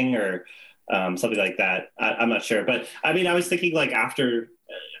overseas thing or something like that. I'm not sure, but I mean, I was thinking like after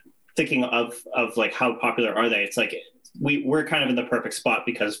thinking of like how popular are they? It's like we're kind of in the perfect spot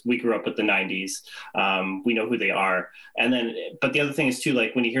because we grew up with the 90s. We know who they are. And then, but the other thing is too,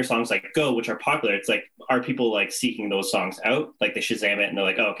 like when you hear songs like Go, which are popular, it's like, are people like seeking those songs out? Like they Shazam it and they're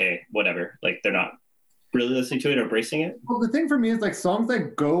like, oh, okay, whatever. Like they're not really listening to it or embracing it. Well, the thing for me is like songs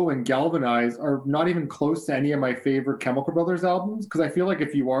like Go and Galvanize are not even close to any of my favorite Chemical Brothers albums. Cause I feel like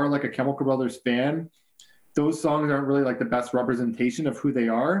if you are like a Chemical Brothers fan, those songs aren't really like the best representation of who they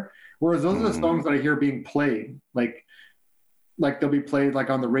are. Whereas those are the songs that I hear being played. Like they'll be played like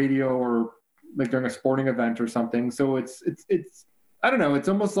on the radio or like during a sporting event or something. So it's I don't know. It's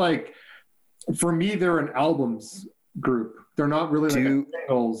almost like for me, they're in albums group. They're not really like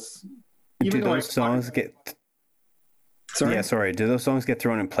singles. Do those songs get? Sorry? Yeah, sorry. Do those songs get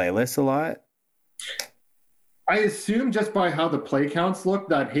thrown in playlists a lot? I assume just by how the play counts look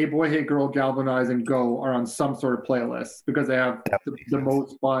that Hey Boy, Hey Girl, Galvanize, and Go are on some sort of playlist because they have the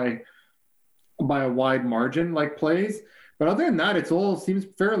most by a wide margin, like plays. But other than that, it all seems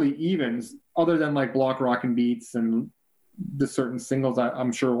fairly even, other than like Block Rockin' Beats and the certain singles that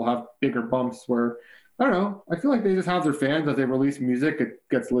I'm sure will have bigger bumps where, I don't know, I feel like they just have their fans as they release music, it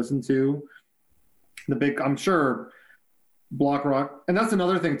gets listened to. I'm sure Block Rock, and that's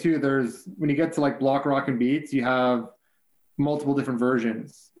another thing too, there's, when you get to like Block Rockin' Beats, you have multiple different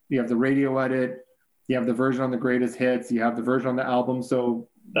versions. You have the radio edit, you have the version on the greatest hits, you have the version on the album, so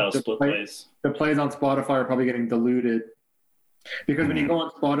the plays on Spotify are probably getting diluted because when you go on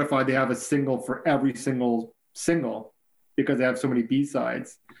Spotify they have a single for every single because they have so many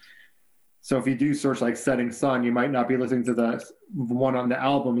B-sides. So if you do search like Setting Sun, you might not be listening to the one on the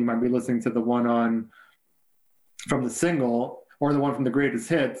album, you might be listening to the one from the single or the one from the greatest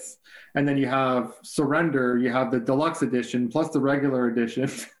hits. And then you have Surrender, you have the deluxe edition plus the regular edition.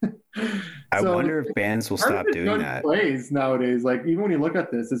 I wonder if bands will stop doing that. Plays nowadays, like even when you look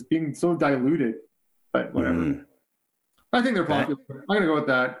at this, it's being so diluted, but whatever. I think they're popular. I'm going to go with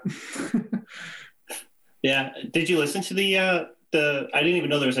that. Yeah. Did you listen to I didn't even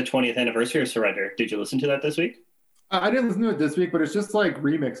know there was a 20th anniversary of Surrender. Did you listen to that this week? I didn't listen to it this week, but it's just like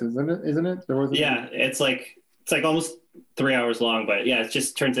remixes, isn't it? It's like almost 3 hours long, but yeah, it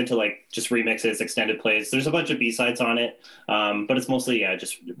just turns into like just remixes, extended plays. There's a bunch of B-sides on it, but it's mostly,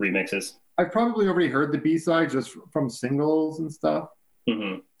 just remixes. I've probably already heard the B-sides just from singles and stuff.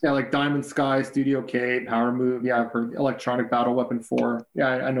 Mm-hmm. Yeah, like Diamond Sky, Studio K, Power Move. Yeah, I've heard Electronic Battle Weapon 4. Yeah,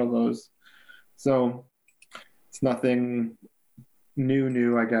 I know those. So it's nothing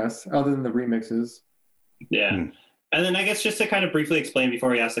new, I guess, other than the remixes. Yeah. And then I guess just to kind of briefly explain before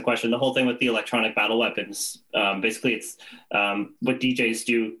we ask the question, the whole thing with the electronic battle weapons, basically it's what DJs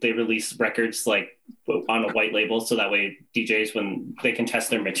do. They release records like on a white label. So that way DJs, when they can test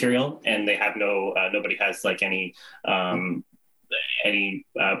their material and they have nobody has like any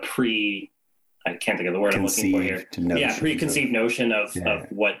I can't think of the word I'm looking for here. Preconceived notion of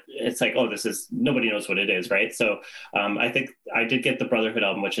what it's like. Oh, nobody knows what it is, right? So I think I did get the Brotherhood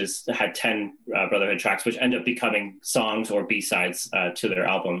album, which had 10 Brotherhood tracks, which end up becoming songs or B-sides to their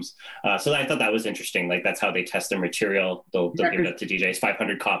albums. So I thought that was interesting. Like that's how they test their material. They'll give it up to DJs,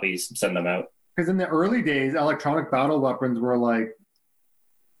 500 copies, send them out. Because in the early days, electronic battle weapons were like,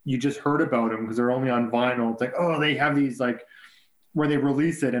 you just heard about them because they're only on vinyl. It's like, oh, they have these like where they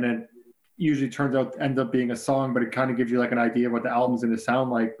release it and it usually ends up being a song, but it kind of gives you like an idea of what the album's going to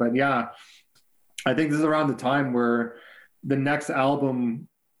sound like. But yeah, I think this is around the time where the next album,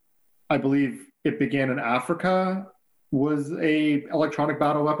 I believe it began in Africa, was a electronic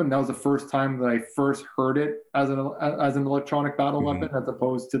battle weapon. That was the first time that I first heard it as an electronic battle weapon as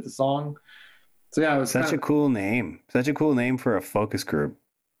opposed to the song. So yeah, it was such a cool name. Such a cool name for a focus group.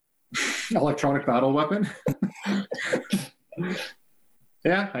 Electronic battle weapon.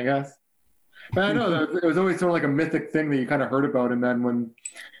 Yeah, I guess. But I know that it was always sort of like a mythic thing that you kind of heard about. And then when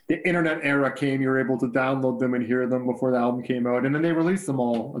the internet era came, you were able to download them and hear them before the album came out. And then they released them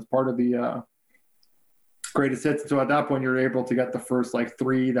all as part of the greatest hits. So at that point, you were able to get the first like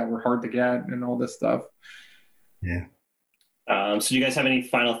 3 that were hard to get and all this stuff. Yeah. So do you guys have any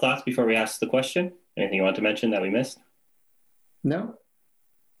final thoughts before we ask the question? Anything you want to mention that we missed? No.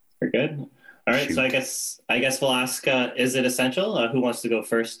 We're good. All right. Shoot. So I guess we'll ask, is it essential? Who wants to go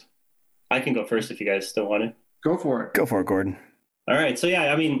first? I can go first if you guys still want to. Go for it. Go for it, Gordon. All right. So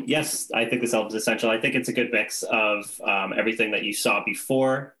yeah, I mean, yes, I think this album is essential. I think it's a good mix of everything that you saw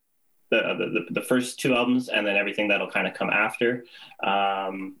before the first 2 albums and then everything that'll kind of come after.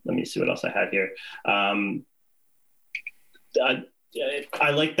 Let me see what else I have here.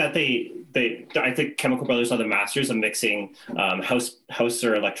 I like that I think Chemical Brothers are the masters of mixing house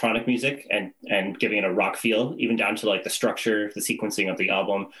or electronic music and giving it a rock feel, even down to like the structure, the sequencing of the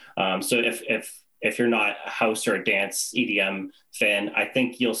album. So if you're not a house or a dance EDM fan, I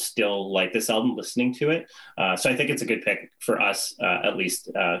think you'll still like this album listening to it. So I think it's a good pick for us, at least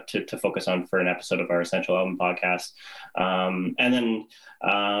to focus on for an episode of our Essential Album podcast.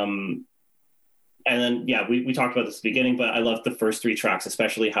 And then, yeah, we talked about this at the beginning, but I love the first 3 tracks,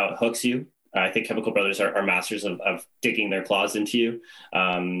 especially how it hooks you. I think Chemical Brothers are masters of digging their claws into you.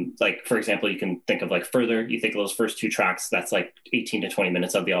 Like, for example, you can think of like Further. You think of those first 2 tracks, that's like 18 to 20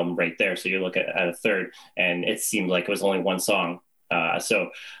 minutes of the album right there. So you look at a third, and it seemed like it was only one song.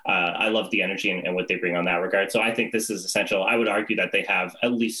 I love the energy and what they bring on that regard. So I think this is essential. I would argue that they have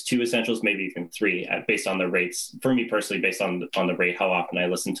at least 2 essentials, maybe even 3, based on the rates. For me personally, based on the rate, how often I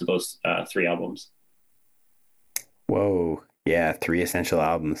listen to those 3 albums. Whoa, yeah, 3 essential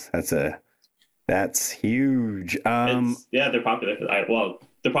albums. That's huge. They're popular.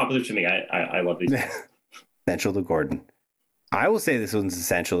 They're popular to me. I love these. Essential to Gordon. I will say this one's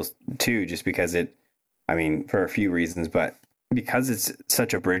essential too, just because for a few reasons, but because it's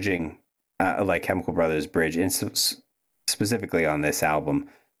such a bridging, like Chemical Brothers bridge, and specifically on this album,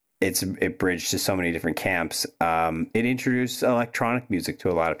 it bridged to so many different camps. It introduced electronic music to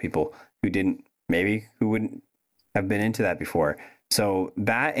a lot of people who wouldn't have been into that before. So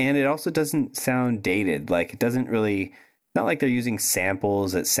that, and it also doesn't sound dated. Like, it doesn't really, not like they're using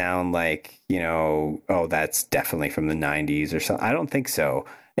samples that sound like, that's definitely from the 90s or something. I don't think so.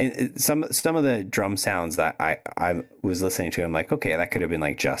 And some of the drum sounds that I was listening to, I'm like, okay, that could have been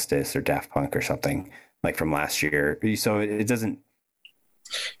like Justice or Daft Punk or something like from last year. So it doesn't.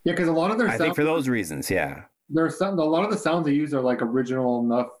 Yeah, because a lot of their I think for those reasons, yeah. A lot of the sounds they use are like original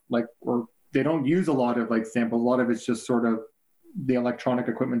enough, like, or they don't use a lot of like samples. A lot of it's just sort of the electronic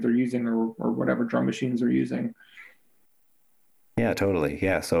equipment they're using or whatever drum machines they're using. Yeah, totally.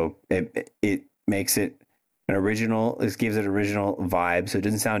 Yeah, so it makes it an original. This gives it original vibe, so it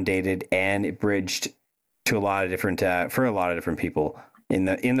doesn't sound dated, and it bridged to a lot of different for a lot of different people in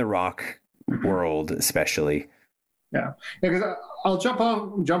the rock world, especially. Yeah, because I'll jump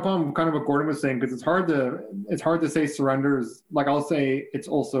on kind of what Gordon was saying, because it's hard to say Surrender is, like, I'll say it's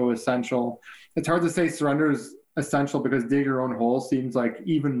also essential. It's hard to say Surrender is essential because Dig Your Own Hole seems like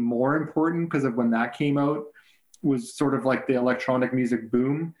even more important because of when that came out, was sort of like the electronic music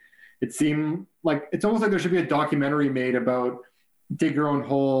boom. It seemed like it's almost like there should be a documentary made about Dig Your Own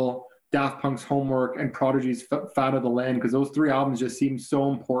Hole, Daft Punk's Homework, and Prodigy's Fat of the Land, because those 3 albums just seem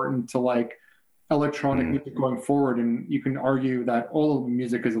so important to like electronic music going forward. And you can argue that all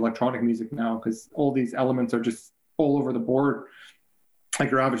music is electronic music now because all these elements are just all over the board. Like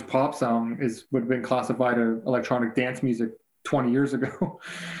your average pop song would have been classified as electronic dance music 20 years ago.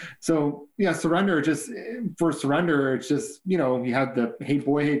 So yeah, Surrender, it's just you had the Hey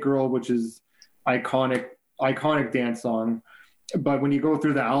Boy Hey Girl, which is iconic dance song, but when you go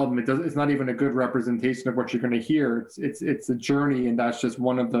through the album, it's not even a good representation of what you're going to hear. It's a journey, and that's just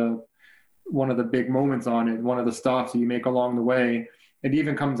one of the big moments on it, one of the stops that you make along the way. It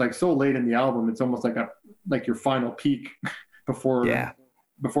even comes like so late in the album, it's almost like your final peak before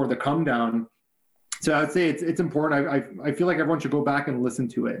the come down. So I'd say it's important. I feel like everyone should go back and listen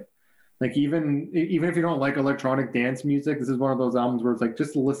to it. Like even if you don't like electronic dance music, this is one of those albums where it's like,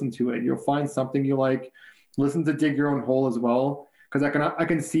 just listen to it. You'll find something you like. Listen to Dig Your Own Hole as well, because I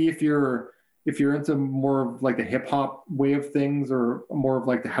can see if you're into more of like the hip hop way of things or more of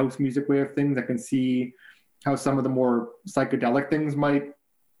like the house music way of things, I can see how some of the more psychedelic things might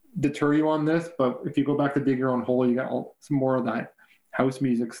deter you on this. But if you go back to Dig Your Own Hole, you got some more of that house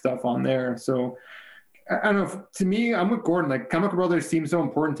music stuff on there. So I don't know. To me, I'm with Gordon. Like, Chemical Brothers seem so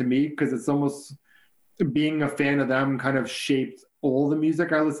important to me because it's almost, being a fan of them kind of shaped all the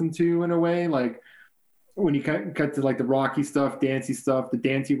music I listen to in a way. Like when you cut to like the rocky stuff, dancey stuff, the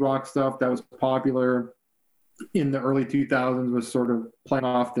dancey rock stuff that was popular in the early 2000s was sort of playing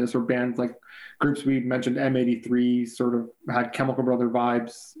off this, or bands like groups we mentioned, M83, sort of had Chemical Brother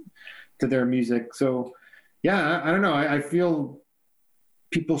vibes to their music. So yeah, I don't know. I feel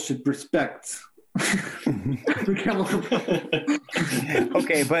people should respect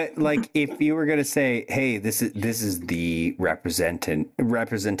Okay, but like if you were going to say, hey, this is the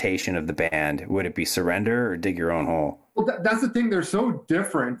representation of the band, would it be Surrender or Dig Your Own Hole? Well, that's the thing. They're so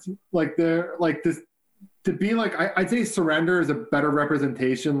different. Like they're like this. To be like, I'd say Surrender is a better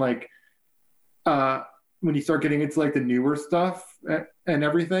representation. Like when you start getting into like the newer stuff and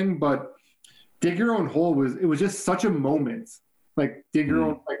everything, but Dig Your Own Hole was just such a moment. Like Dig Your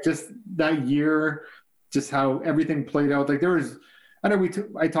Own, like just that year, just how everything played out. Like there was, I know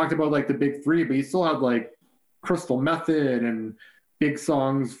I talked about like the big 3, but you still had like Crystal Method and big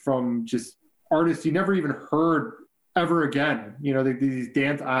songs from just artists you never even heard ever again. You know, these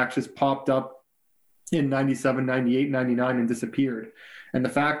dance acts just popped up in 97, 98, 99 and disappeared. And the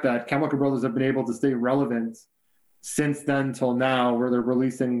fact that Chemical Brothers have been able to stay relevant since then till now, where they're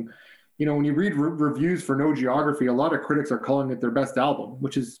releasing, you know, when you read reviews for No Geography, a lot of critics are calling it their best album,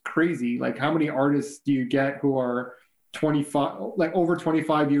 which is crazy. Like, how many artists do you get who are 25, like over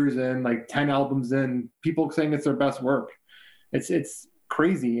 25 years in, like 10 albums in, people saying it's their best work? It's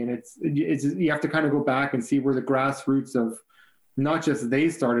crazy. And it's you have to kind of go back and see where the grassroots of not just they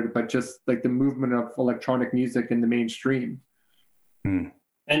started, but just like the movement of electronic music in the mainstream.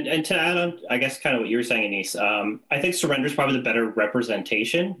 And to add on, I guess, kind of what you were saying, Anise, I think Surrender is probably the better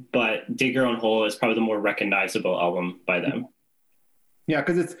representation, but Dig Your Own Hole is probably the more recognizable album by them. Yeah,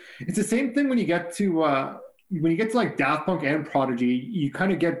 because it's the same thing when you get to like Daft Punk and Prodigy, you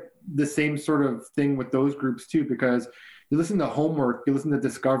kind of get the same sort of thing with those groups too, because you listen to Homework, you listen to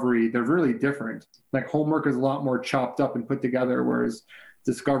Discovery, they're really different. Like Homework is a lot more chopped up and put together, whereas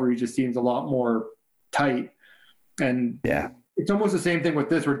Discovery just seems a lot more tight. And yeah, it's almost the same thing with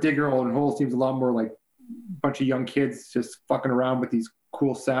this, where Dig Your Own Hole seems a lot more like a bunch of young kids just fucking around with these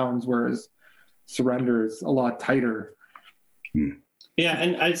cool sounds, whereas Surrender is a lot tighter. Yeah,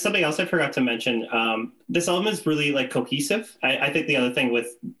 and something else I forgot to mention, this album is really like cohesive. I think the other thing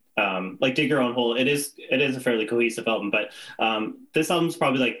with like Dig Your Own Hole, it is a fairly cohesive album, but this album's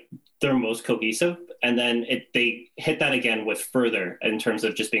probably like their most cohesive, and then they hit that again with Further in terms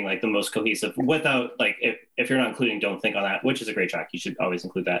of just being like the most cohesive without like, if you're not including Don't Think on that, which is a great track, you should always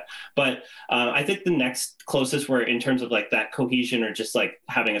include that. But I think the next closest where in terms of like that cohesion or just like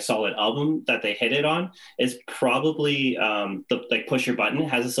having a solid album that they hit it on is probably the like Push Your Button. It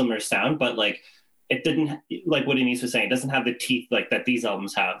has a similar sound, but like it didn't, like what Anise was saying, it doesn't have the teeth like that these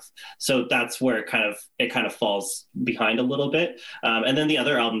albums have. So that's where it kind of falls behind a little bit. And then the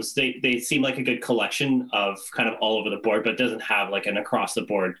other albums, they seem like a good collection of kind of all over the board, but doesn't have like an across the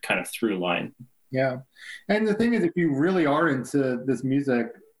board kind of through line. Yeah. And the thing is, if you really are into this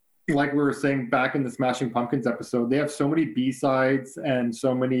music, like we were saying back in the Smashing Pumpkins episode, they have so many B-sides and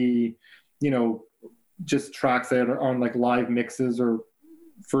so many, just tracks that are on like live mixes or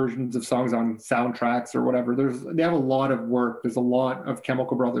versions of songs on soundtracks or whatever. They have a lot of work. There's a lot of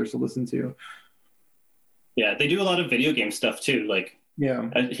Chemical Brothers to listen to. Yeah, they do a lot of video game stuff too. Like, yeah,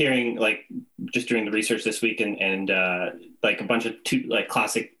 hearing like just doing the research this week and like a bunch of like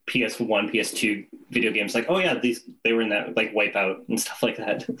classic PS1, PS2 video games. Like, oh yeah, they were in that like Wipeout and stuff like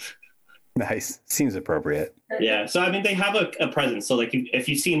that. Nice. Seems appropriate. Yeah. So, I mean, they have a presence. So, like, if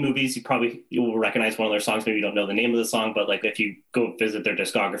you've seen movies, you will recognize one of their songs. Maybe you don't know the name of the song, but, like, if you go visit their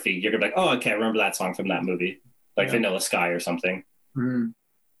discography, you're going to be like, oh, okay, I remember that song from that movie. Like Vanilla Sky or something. Mm-hmm.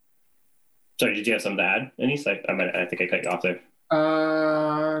 Sorry, did you have something to add, Anise? I think I cut you off there.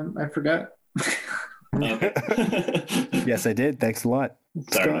 I forgot. Okay. Yes, I did. Thanks a lot.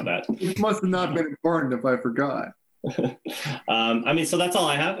 Sorry about that. It must have not been important if I forgot. I mean, so that's all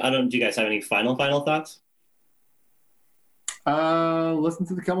I have. Do you guys have any final thoughts? Listen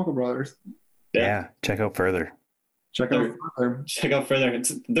to the Chemical Brothers. Yeah, check out Further. Check out Further.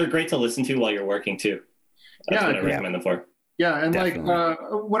 They're great to listen to while you're working too. That's what I recommend them for. Yeah, and definitely. Like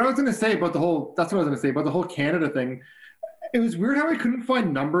what I was going to say about the whole Canada thing. It was weird how I couldn't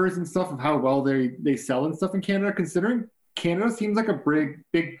find numbers and stuff of how well they sell and stuff in Canada, considering Canada seems like a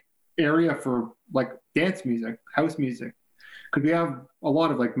big area for like dance music, house music. Could we have a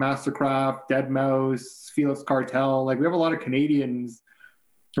lot of like Mastercraft, Deadmau5, Felix Cartel? Like we have a lot of Canadians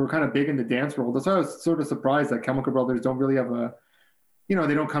who are kind of big in the dance world. That's why I was sort of surprised that Chemical Brothers don't really have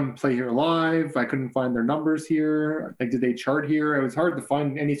they don't come play here live. I couldn't find their numbers here. Like, did they chart here? It was hard to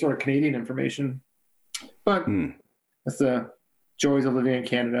find any sort of Canadian information. But that's the joys of living in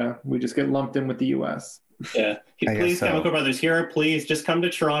Canada. We just get lumped in with the U.S. Yeah. Please, Chemical Brothers, please just come to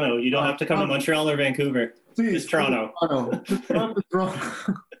Toronto. You don't have to come to Montreal or Vancouver. Please, just Toronto. Just come to Toronto.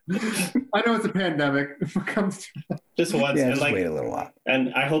 I know it's a pandemic. Just once. Yeah, and just wait a little while.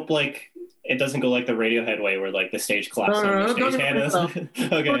 And I hope like it doesn't go like the Radiohead way where like the stage collapses on the stage hand is.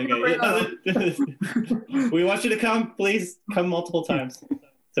 Okay. We want you to come. Please come multiple times.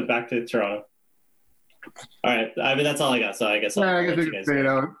 So back to Toronto. All right. I mean, that's all I got. So I guess we can fade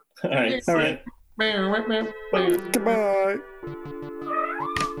out. All right. All right. Goodbye.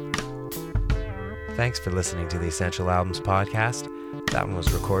 Thanks for listening to the Essential Albums podcast. That one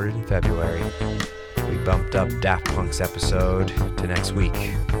was recorded in February. We bumped up Daft Punk's episode to next week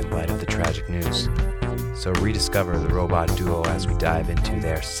in light of the tragic news. So rediscover the robot duo as we dive into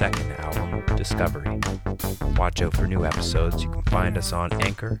their second album, Discovery. Watch out for new episodes. You can find us on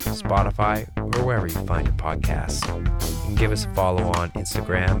Anchor, Spotify, or wherever you find your podcasts. You can give us a follow on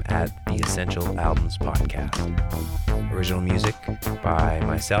Instagram at The Essential Albums Podcast. Original music by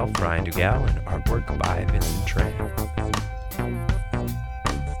myself, Ryan Dugal, and artwork by Vincent Tran.